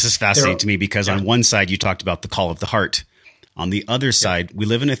 God, this is fascinating to me because on one side, you talked about the call of the heart. On the other side, we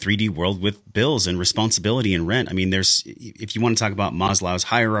live in a 3D world with bills and responsibility and rent. I mean, if you want to talk about Maslow's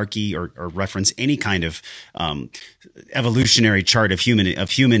hierarchy or reference any kind of evolutionary chart of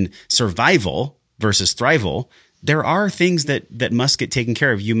human survival versus thrival, there are things that must get taken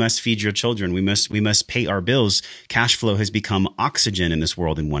care of. You must feed your children. We must pay our bills. Cash flow has become oxygen in this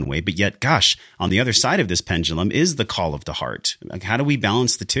world in one way. But yet, gosh, on the other side of this pendulum is the call of the heart. Like, how do we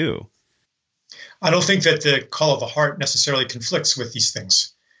balance the two? I don't think that the call of the heart necessarily conflicts with these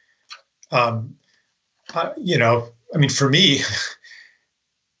things. For me,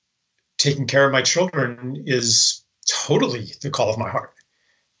 taking care of my children is totally the call of my heart.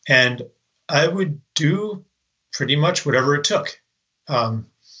 And I would do pretty much whatever it took to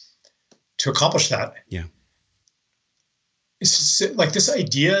accomplish that. Yeah. It's like this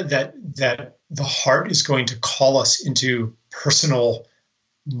idea that the heart is going to call us into personal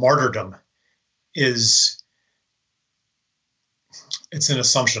martyrdom it's an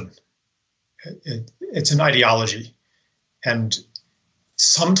assumption. It's an ideology. And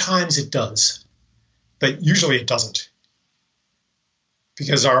sometimes it does, but usually it doesn't.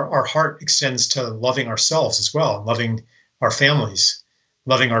 Because our heart extends to loving ourselves as well, loving our families,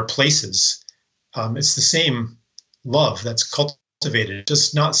 loving our places. It's the same love that's cultivated. It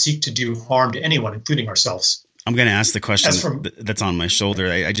does not seek to do harm to anyone, including ourselves. I'm going to ask the question that's on my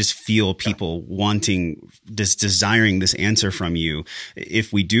shoulder. I just feel people desiring this answer from you.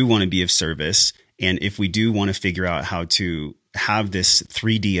 If we do want to be of service, and if we do want to figure out how to have this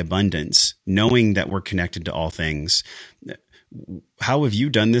 3D abundance, knowing that we're connected to all things, how have you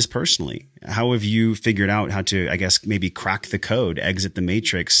done this personally? How have you figured out how to, I guess, maybe crack the code, exit the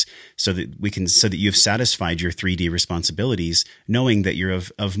matrix so that you've satisfied your 3D responsibilities, knowing that you're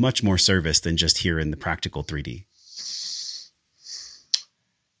of much more service than just here in the practical 3D?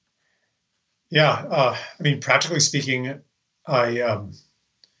 Yeah. Practically speaking, I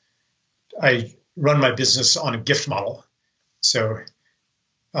run my business on a gift model. So,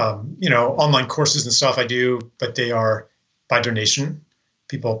 online courses and stuff I do, but they are by donation.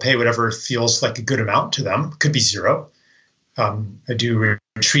 People pay whatever feels like a good amount to them. Could be zero. I do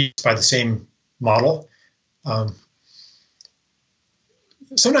retreats by the same model.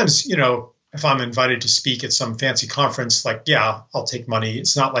 Sometimes, if I'm invited to speak at some fancy conference, I'll take money.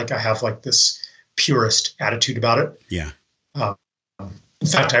 It's not like I have like this purist attitude about it. Yeah. In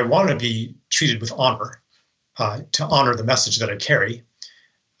fact, I want to be treated with honor, to honor the message that I carry.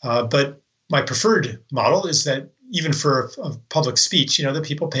 But my preferred model is that even for a public speech, that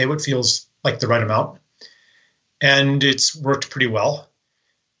people pay what feels like the right amount. And it's worked pretty well.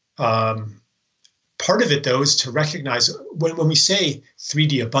 Part of it, though, is to recognize when we say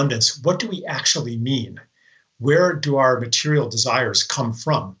 3D abundance, what do we actually mean? Where do our material desires come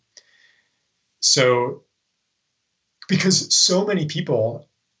from? So, because so many people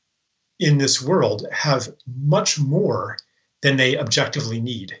in this world have much more than they objectively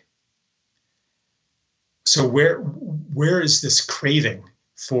need. So where is this craving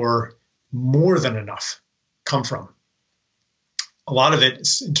for more than enough come from? A lot of it,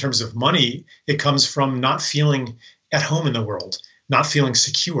 in terms of money, it comes from not feeling at home in the world, not feeling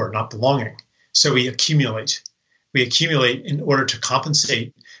secure, not belonging. So we accumulate. We accumulate in order to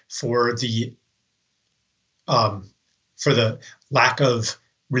compensate for the lack of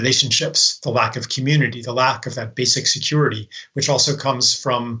relationships, the lack of community, the lack of that basic security, which also comes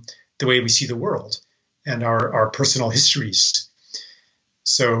from the way we see the world and our personal histories.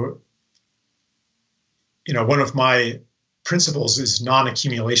 So, one of my principles is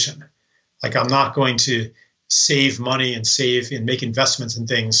non-accumulation. Like, I'm not going to save money and make investments in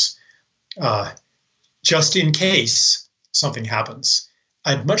things just in case something happens.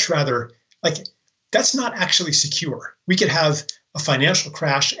 I'd much rather, that's not actually secure. We could have a financial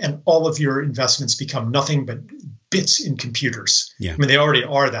crash and all of your investments become nothing but bits in computers. Yeah. They already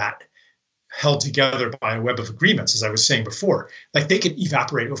are that, held together by a web of agreements, as I was saying before. They could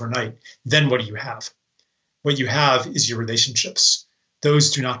evaporate overnight. Then what do you have? What you have is your relationships.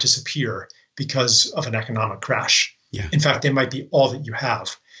 Those do not disappear because of an economic crash. Yeah. In fact, they might be all that you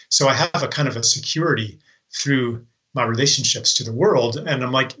have. So I have a kind of a security through my relationships to the world. And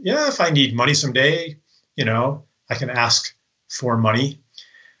I'm like, yeah, if I need money someday, I can ask for money.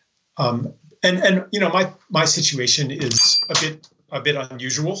 My situation is a bit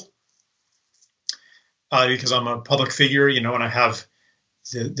unusual. Because I'm a public figure, and I have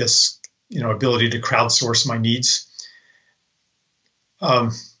this, ability to crowdsource my needs.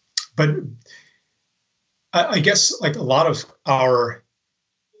 But I guess like a lot of our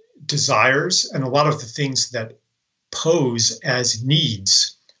desires and a lot of the things that pose as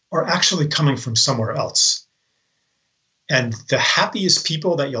needs are actually coming from somewhere else. And the happiest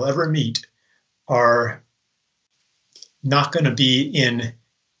people that you'll ever meet are not going to be in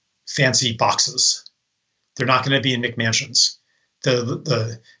fancy boxes. They're not going to be in McMansions. They're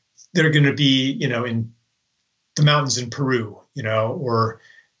going to be, in the mountains in Peru, or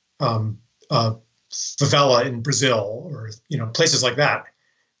favela in Brazil, or places like that.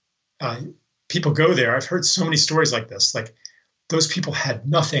 People go there. I've heard so many stories like this. Like those people had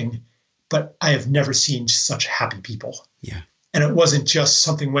nothing, but I have never seen such happy people. Yeah. And it wasn't just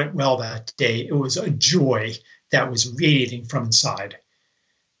something went well that day. It was a joy that was radiating from inside.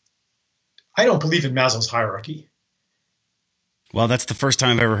 I don't believe in Maslow's hierarchy. Well, that's the first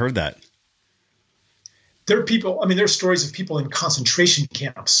time I've ever heard that. There are people, there are stories of people in concentration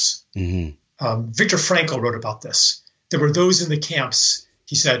camps. Mm-hmm. Viktor Frankl wrote about this. There were those in the camps,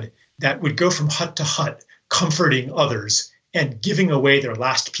 he said, that would go from hut to hut, comforting others and giving away their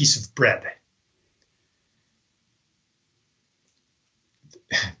last piece of bread.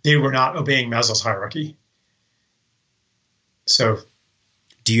 They were not obeying Maslow's hierarchy. So,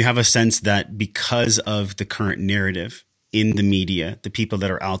 do you have a sense that because of the current narrative in the media, the people that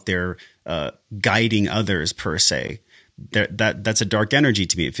are out there guiding others per se, that's a dark energy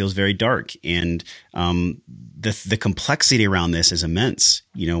to me. It feels very dark, and the complexity around this is immense.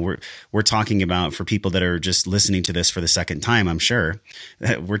 We're talking about, for people that are just listening to this for the second time, I'm sure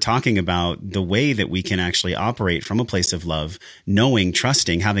that we're talking about the way that we can actually operate from a place of love, knowing,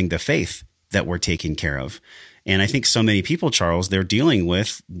 trusting, having the faith that we're taken care of. And I think so many people, Charles, they're dealing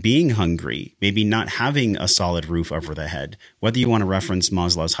with being hungry, maybe not having a solid roof over the head. Whether you want to reference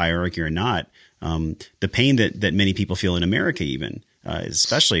Maslow's hierarchy or not, the pain that many people feel in America, even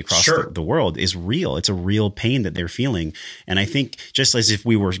especially across the world, is real. It's a real pain that they're feeling. And I think just as if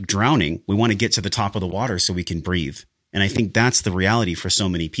we were drowning, we want to get to the top of the water so we can breathe. And I think that's the reality for so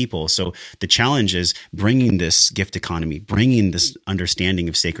many people. So the challenge is bringing this gift economy, bringing this understanding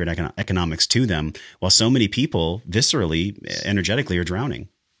of sacred economics to them, while so many people viscerally, energetically are drowning.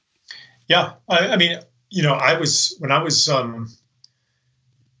 Yeah. I was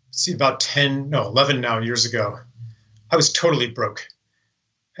about 11 now years ago, I was totally broke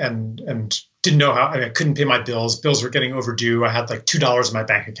and didn't know how. I couldn't pay my bills. Bills were getting overdue. I had like $2 in my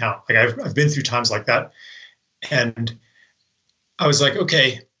bank account. Like I've been through times like that. And I was like,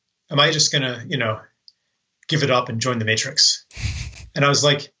 okay, am I just going to, give it up and join the Matrix? And I was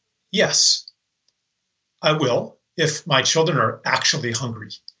like, yes, I will, if my children are actually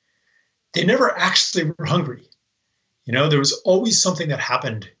hungry. They never actually were hungry. There was always something that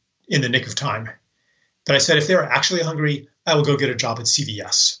happened in the nick of time. But I said, if they're actually hungry, I will go get a job at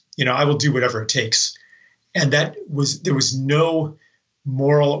CVS. I will do whatever it takes. And there was no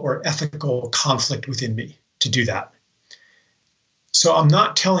moral or ethical conflict within me to do that. So I'm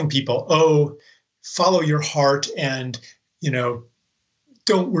not telling people, follow your heart and,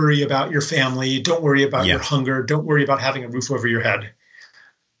 don't worry about your family. Don't worry about your hunger. Don't worry about having a roof over your head.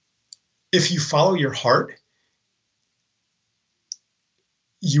 If you follow your heart,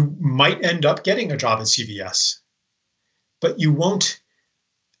 you might end up getting a job at CVS, but you won't.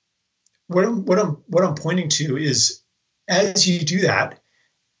 What I'm pointing to is, as you do that,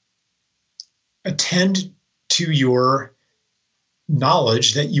 attend to your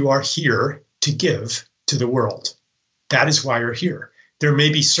knowledge that you are here to give to the world. That is why you're here. There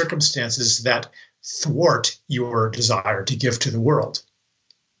may be circumstances that thwart your desire to give to the world.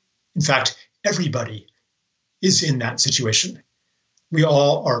 In fact, everybody is in that situation. We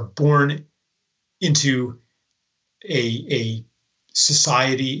all are born into a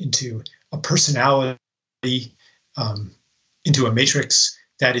society, into a personality, into a matrix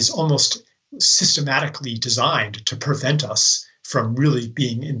that is almost systematically designed to prevent us from really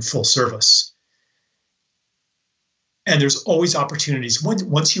being in full service. And there's always opportunities.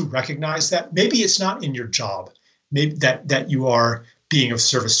 Once you recognize that, maybe it's not in your job, maybe that you are being of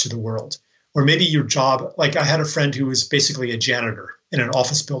service to the world. Or maybe your job, like I had a friend who was basically a janitor in an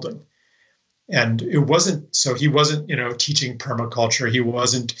office building. And he wasn't, teaching permaculture. He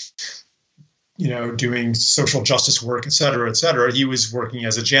wasn't, doing social justice work, et cetera, et cetera. He was working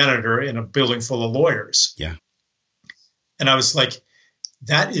as a janitor in a building full of lawyers. Yeah. And I was like,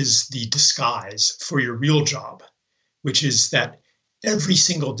 that is the disguise for your real job, which is that every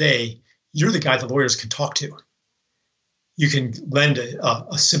single day, you're the guy the lawyers can talk to. You can lend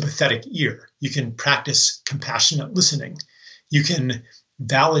a sympathetic ear. You can practice compassionate listening. You can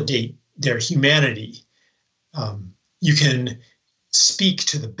validate their humanity. You can speak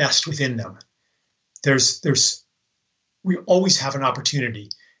to the best within them. We always have an opportunity.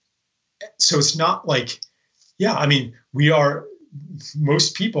 So it's not like, yeah, I mean,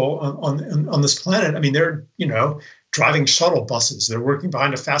 most people on this planet, I mean, they're, driving shuttle buses, they're working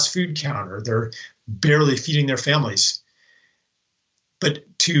behind a fast food counter, they're barely feeding their families. But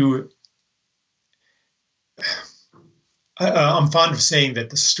I'm fond of saying that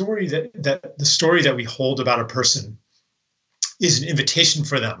the story that we hold about a person is an invitation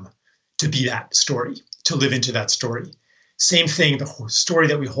for them to be that story, to live into that story. Same thing, the story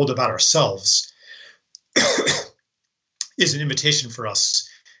that we hold about ourselves is an invitation for us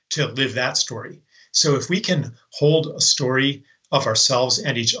to live that story. So if we can hold a story of ourselves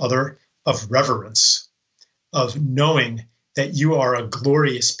and each other of reverence, of knowing that you are a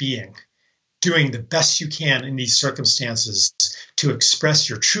glorious being, doing the best you can in these circumstances to express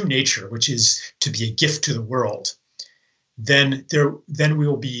your true nature, which is to be a gift to the world, then we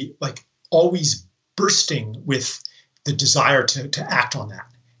will be like always bursting with the desire to act on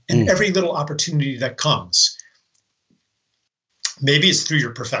that. And every little opportunity that comes, maybe it's through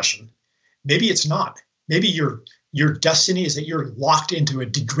your profession, maybe it's not. Maybe your destiny is that you're locked into a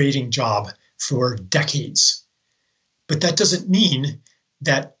degrading job for decades. But that doesn't mean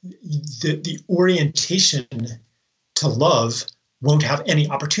that the orientation to love won't have any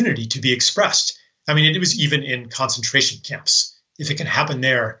opportunity to be expressed. I mean, it was even in concentration camps. If it can happen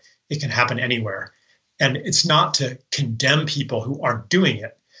there, it can happen anywhere. And it's not to condemn people who aren't doing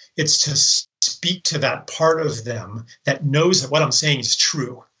it. It's to speak to that part of them that knows that what I'm saying is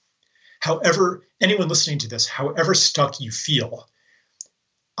true. However, anyone listening to this, however stuck you feel,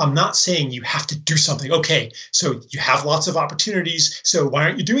 I'm not saying you have to do something. Okay, so you have lots of opportunities. So why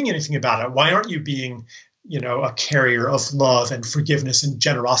aren't you doing anything about it? Why aren't you being, a carrier of love and forgiveness and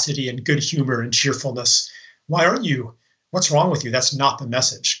generosity and good humor and cheerfulness? Why aren't you? What's wrong with you? That's not the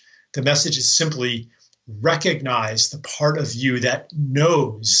message. The message is simply recognize the part of you that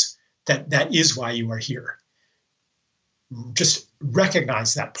knows that is why you are here. Just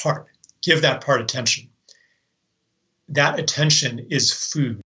recognize that part. Give that part attention. That attention is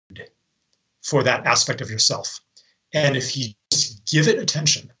food for that aspect of yourself. And if you just give it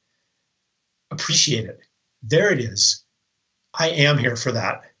attention, appreciate it, there it is. I am here for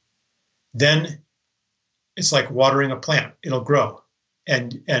that. Then it's like watering a plant. It'll grow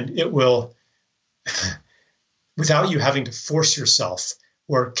and it will, without you having to force yourself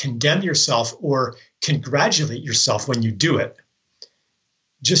or condemn yourself or congratulate yourself when you do it,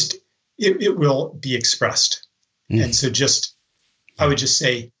 just it will be expressed. And so I would just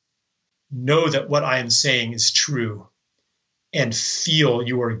say, know that what I am saying is true and feel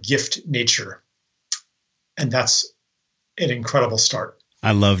your gift nature. And that's an incredible start.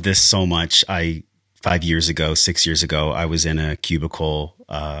 I love this so much. 6 years ago, I was in a cubicle.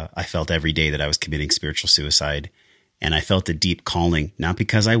 I felt every day that I was committing spiritual suicide. And I felt a deep calling, not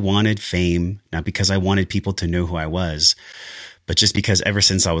because I wanted fame, not because I wanted people to know who I was, but just because ever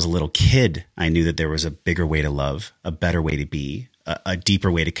since I was a little kid, I knew that there was a bigger way to love, a better way to be, a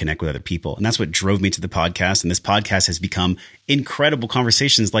deeper way to connect with other people. And that's what drove me to the podcast. And this podcast has become incredible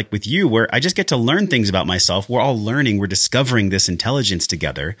conversations like with you, where I just get to learn things about myself. We're all learning. We're discovering this intelligence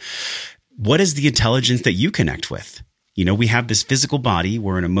together. What is the intelligence that you connect with? We have this physical body.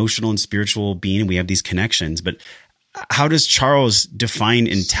 We're an emotional and spiritual being. And we have these connections. But how does Charles define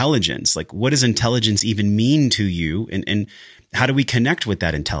intelligence? Like, what does intelligence even mean to you? And how do we connect with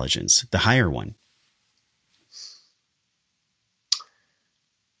that intelligence, the higher one?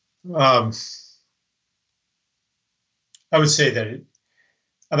 I would say that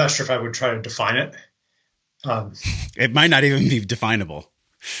I'm not sure if I would try to define it. It might not even be definable.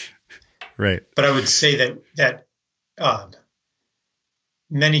 Right. But I would say that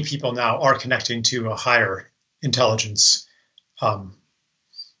many people now are connecting to a higher intelligence, and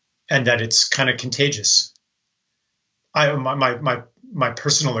that it's kind of contagious. My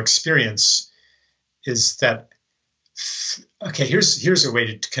personal experience is that, okay, here's a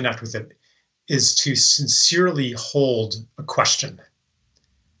way to connect with it, is to sincerely hold a question,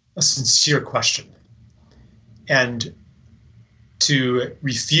 a sincere question, and to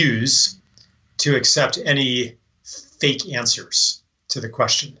refuse to accept any fake answers to the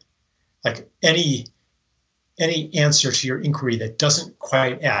question. Like any answer to your inquiry that doesn't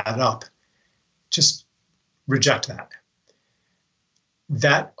quite add up, just reject that.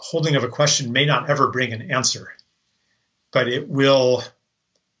 That holding of a question may not ever bring an answer, but it will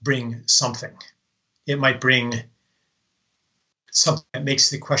bring something. It might bring something that makes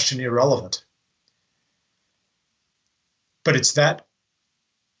the question irrelevant. But it's that,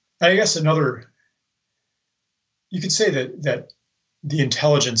 I guess you could say that the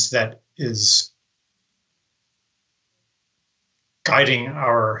intelligence that is guiding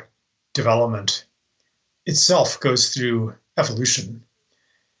our development itself goes through evolution,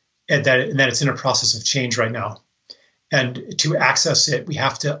 and that it's in a process of change right now. And to access it, we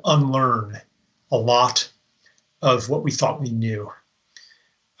have to unlearn a lot of what we thought we knew.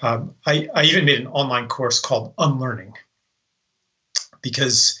 I even made an online course called Unlearning,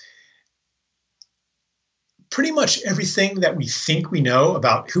 because pretty much everything that we think we know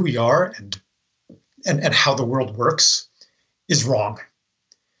about who we are and how the world works is wrong,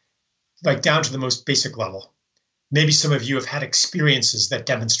 like down to the most basic level. Maybe some of you have had experiences that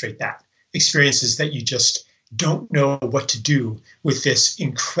demonstrate that, experiences that you just don't know what to do with this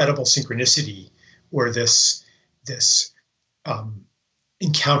incredible synchronicity or this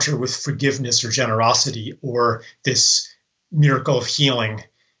encounter with forgiveness or generosity or this miracle of healing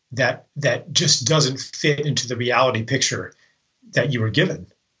that just doesn't fit into the reality picture that you were given.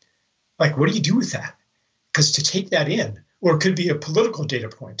 Like, what do you do with that? Because to take that in, or it could be a political data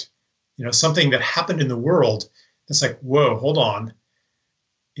point, something that happened in the world that's like, whoa, hold on.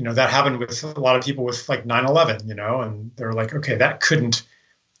 That happened with a lot of people with like 9/11, and they're like, okay,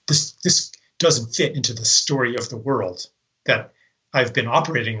 this doesn't fit into the story of the world that I've been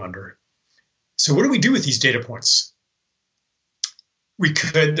operating under. So what do we do with these data points?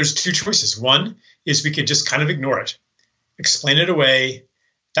 There's two choices. One is we could just kind of ignore it, explain it away.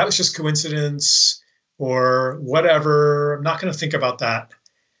 That was just coincidence or whatever. I'm not going to think about that.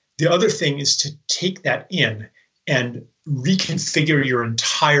 The other thing is to take that in and reconfigure your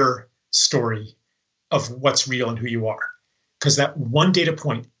entire story of what's real and who you are. Because that one data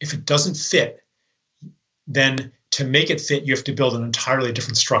point, if it doesn't fit, then to make it fit, you have to build an entirely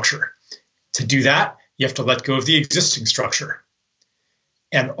different structure. To do that, you have to let go of the existing structure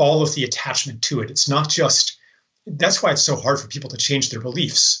and all of the attachment to it. It's not just, that's why it's so hard for people to change their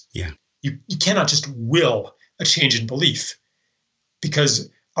beliefs. Yeah. You cannot just will a change in belief, because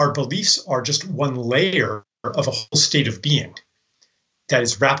our beliefs are just one layer of a whole state of being that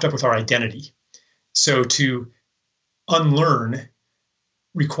is wrapped up with our identity. So to unlearn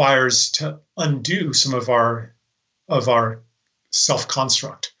requires to undo some of our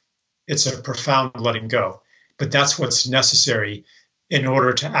self-construct. It's a profound letting go, but that's what's necessary in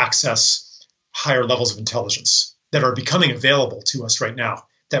order to access higher levels of intelligence that are becoming available to us right now,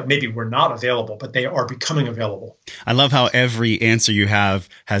 that maybe were not available, but they are becoming available. I love how every answer you have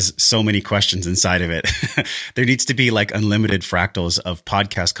has so many questions inside of it. There needs to be like unlimited fractals of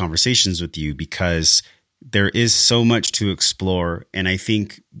podcast conversations with you, because there is so much to explore. And I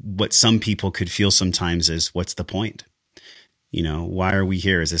think what some people could feel sometimes is, what's the point? Why are we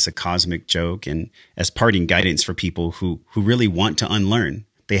here? Is this a cosmic joke? And as parting guidance for people who really want to unlearn,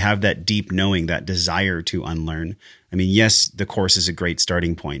 they have that deep knowing, that desire to unlearn. I mean, yes, the course is a great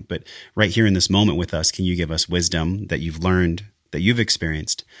starting point, but right here in this moment with us, can you give us wisdom that you've learned, that you've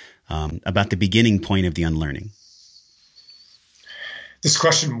experienced about the beginning point of the unlearning? This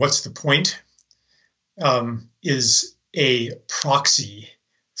question, what's the point, is a proxy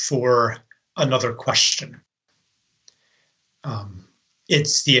for another question.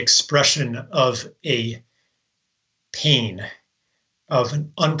 It's the expression of a pain, of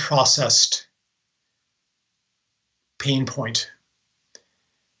an unprocessed pain point,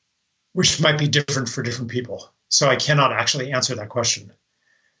 which might be different for different people. So I cannot actually answer that question.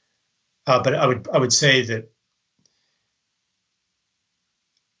 But I would say that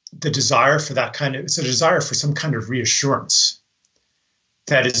the desire for it's a desire for some kind of reassurance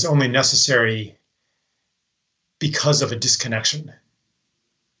that is only necessary because of a disconnection.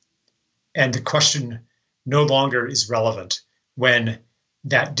 And the question no longer is relevant when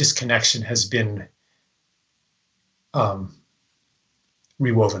that disconnection has been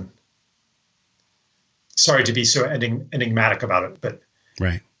rewoven. Sorry to be so enigmatic about it, but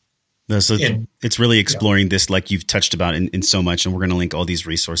right. So it's really exploring this, like you've touched about in so much, and we're going to link all these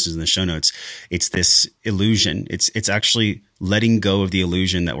resources in the show notes. It's this illusion. It's actually letting go of the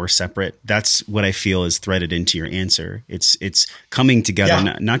illusion that we're separate. That's what I feel is threaded into your answer. It's coming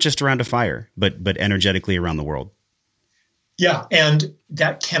together, not just around a fire, but energetically around the world. Yeah, and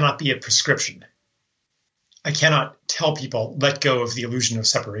that cannot be a prescription. I cannot tell people, let go of the illusion of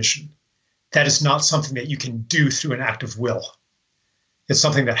separation. That is not something that you can do through an act of will. It's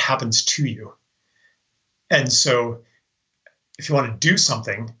something that happens to you. And so if you want to do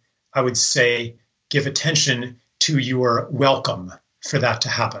something, I would say give attention to your welcome for that to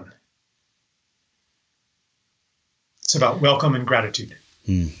happen. It's about welcome and gratitude.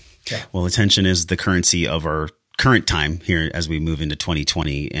 Yeah. Well, attention is the currency of our current time here as we move into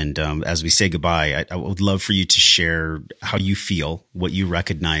 2020. And as we say goodbye, I would love for you to share how you feel, what you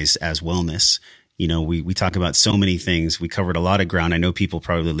recognize as wellness. You know, we talk about so many things. We covered a lot of ground. I know people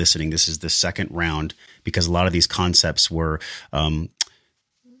probably listening, this is the second round because a lot of these concepts were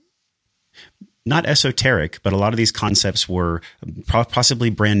not esoteric, but a lot of these concepts were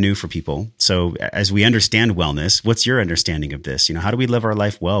possibly brand new for people. So as we understand wellness, what's your understanding of this? You know, how do we live our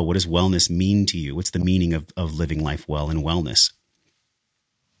life well? What does wellness mean to you? What's the meaning of living life well and wellness?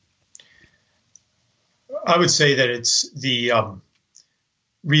 I would say that it's the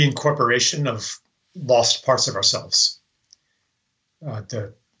reincorporation of lost parts of ourselves,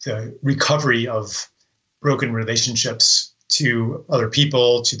 the recovery of broken relationships to other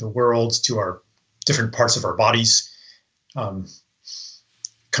people, to the world, to our different parts of our bodies,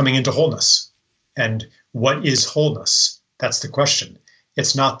 coming into wholeness. And what is wholeness? That's the question.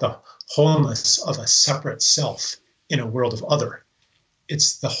 It's not the wholeness of a separate self in a world of other.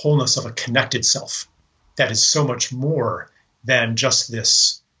 It's the wholeness of a connected self that is so much more than just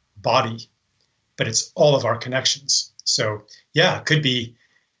this body, but it's all of our connections. So yeah, it could be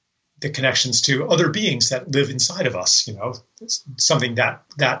the connections to other beings that live inside of us, you know, it's something that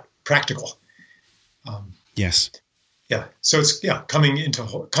practical. Yes. Yeah. So it's coming,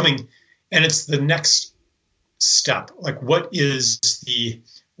 and it's the next step. Like, what is the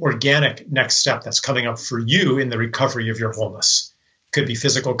organic next step that's coming up for you in the recovery of your wholeness? Could be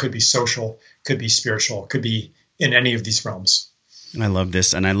physical, could be social, could be spiritual, could be in any of these realms. I love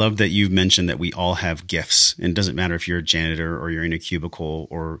this. And I love that you've mentioned that we all have gifts. And it doesn't matter if you're a janitor or you're in a cubicle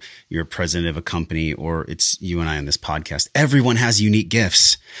or you're a president of a company or it's you and I on this podcast. Everyone has unique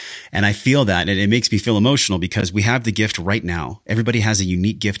gifts. And I feel that, and it makes me feel emotional because we have the gift right now. Everybody has a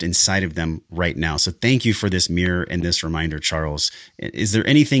unique gift inside of them right now. So thank you for this mirror and this reminder, Charles. Is there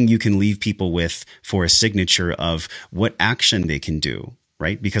anything you can leave people with for a signature of what action they can do?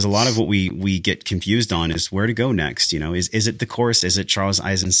 Right? Because a lot of what we get confused on is where to go next. You know, is it the course? Is it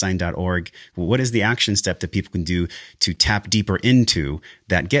charleseisenstein.org? What is the action step that people can do to tap deeper into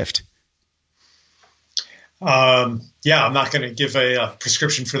that gift? I'm not going to give a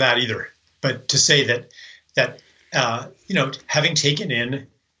prescription for that either, but to say that having taken in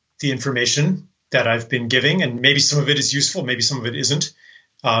the information that I've been giving, and maybe some of it is useful, maybe some of it isn't,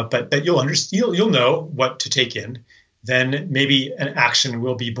 but that you'll know what to take in. Then maybe an action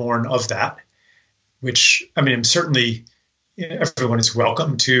will be born of that, which, I mean, certainly everyone is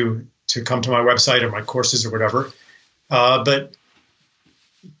welcome to come to my website or my courses or whatever. But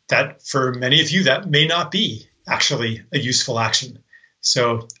that for many of you, that may not be actually a useful action.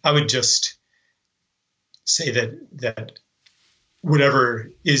 So I would just say that whatever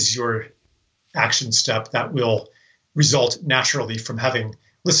is your action step, that will result naturally from having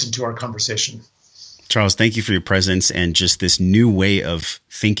listened to our conversation. Charles, thank you for your presence and just this new way of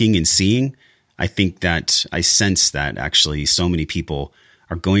thinking and seeing. I think that I sense that actually so many people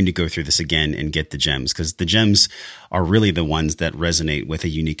are going to go through this again and get the gems, because the gems are really the ones that resonate with a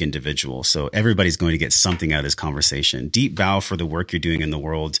unique individual. So everybody's going to get something out of this conversation. Deep bow for the work you're doing in the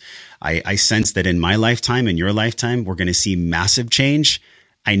world. I sense that in my lifetime, in your lifetime, we're going to see massive change.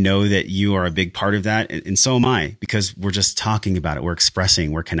 I know that you are a big part of that, and so am I, because we're just talking about it. We're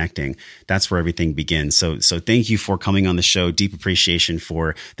expressing, we're connecting. That's where everything begins. So thank you for coming on the show. Deep appreciation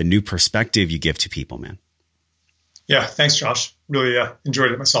for the new perspective you give to people, man. Yeah, thanks, Josh. Really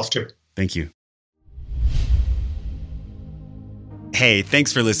enjoyed it myself too. Thank you. Hey,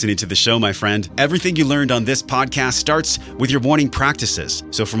 thanks for listening to the show, my friend. Everything you learned on this podcast starts with your morning practices.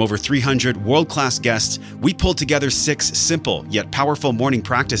 So from over 300 world-class guests, we pulled together 6 simple yet powerful morning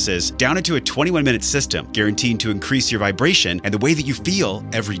practices down into a 21-minute system, guaranteed to increase your vibration and the way that you feel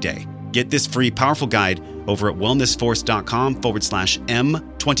every day. Get this free, powerful guide over at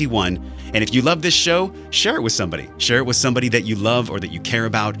wellnessforce.com/M21. And if you love this show, share it with somebody. Share it with somebody that you love or that you care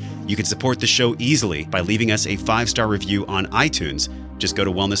about. You can support the show easily by leaving us a 5-star review on iTunes. Just go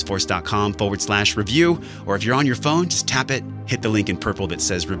to wellnessforce.com/review, or if you're on your phone, just tap it, hit the link in purple that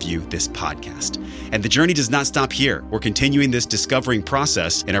says review this podcast. And the journey does not stop here. We're continuing this discovering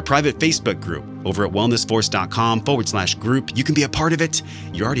process in our private Facebook group over at wellnessforce.com/group. You can be a part of it.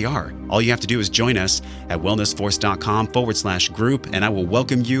 You already are. All you have to do is join us at wellnessforce.com/group, and I will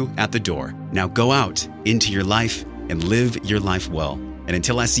welcome you at the door. Now go out into your life and live your life well. And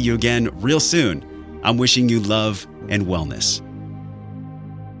until I see you again real soon, I'm wishing you love and wellness.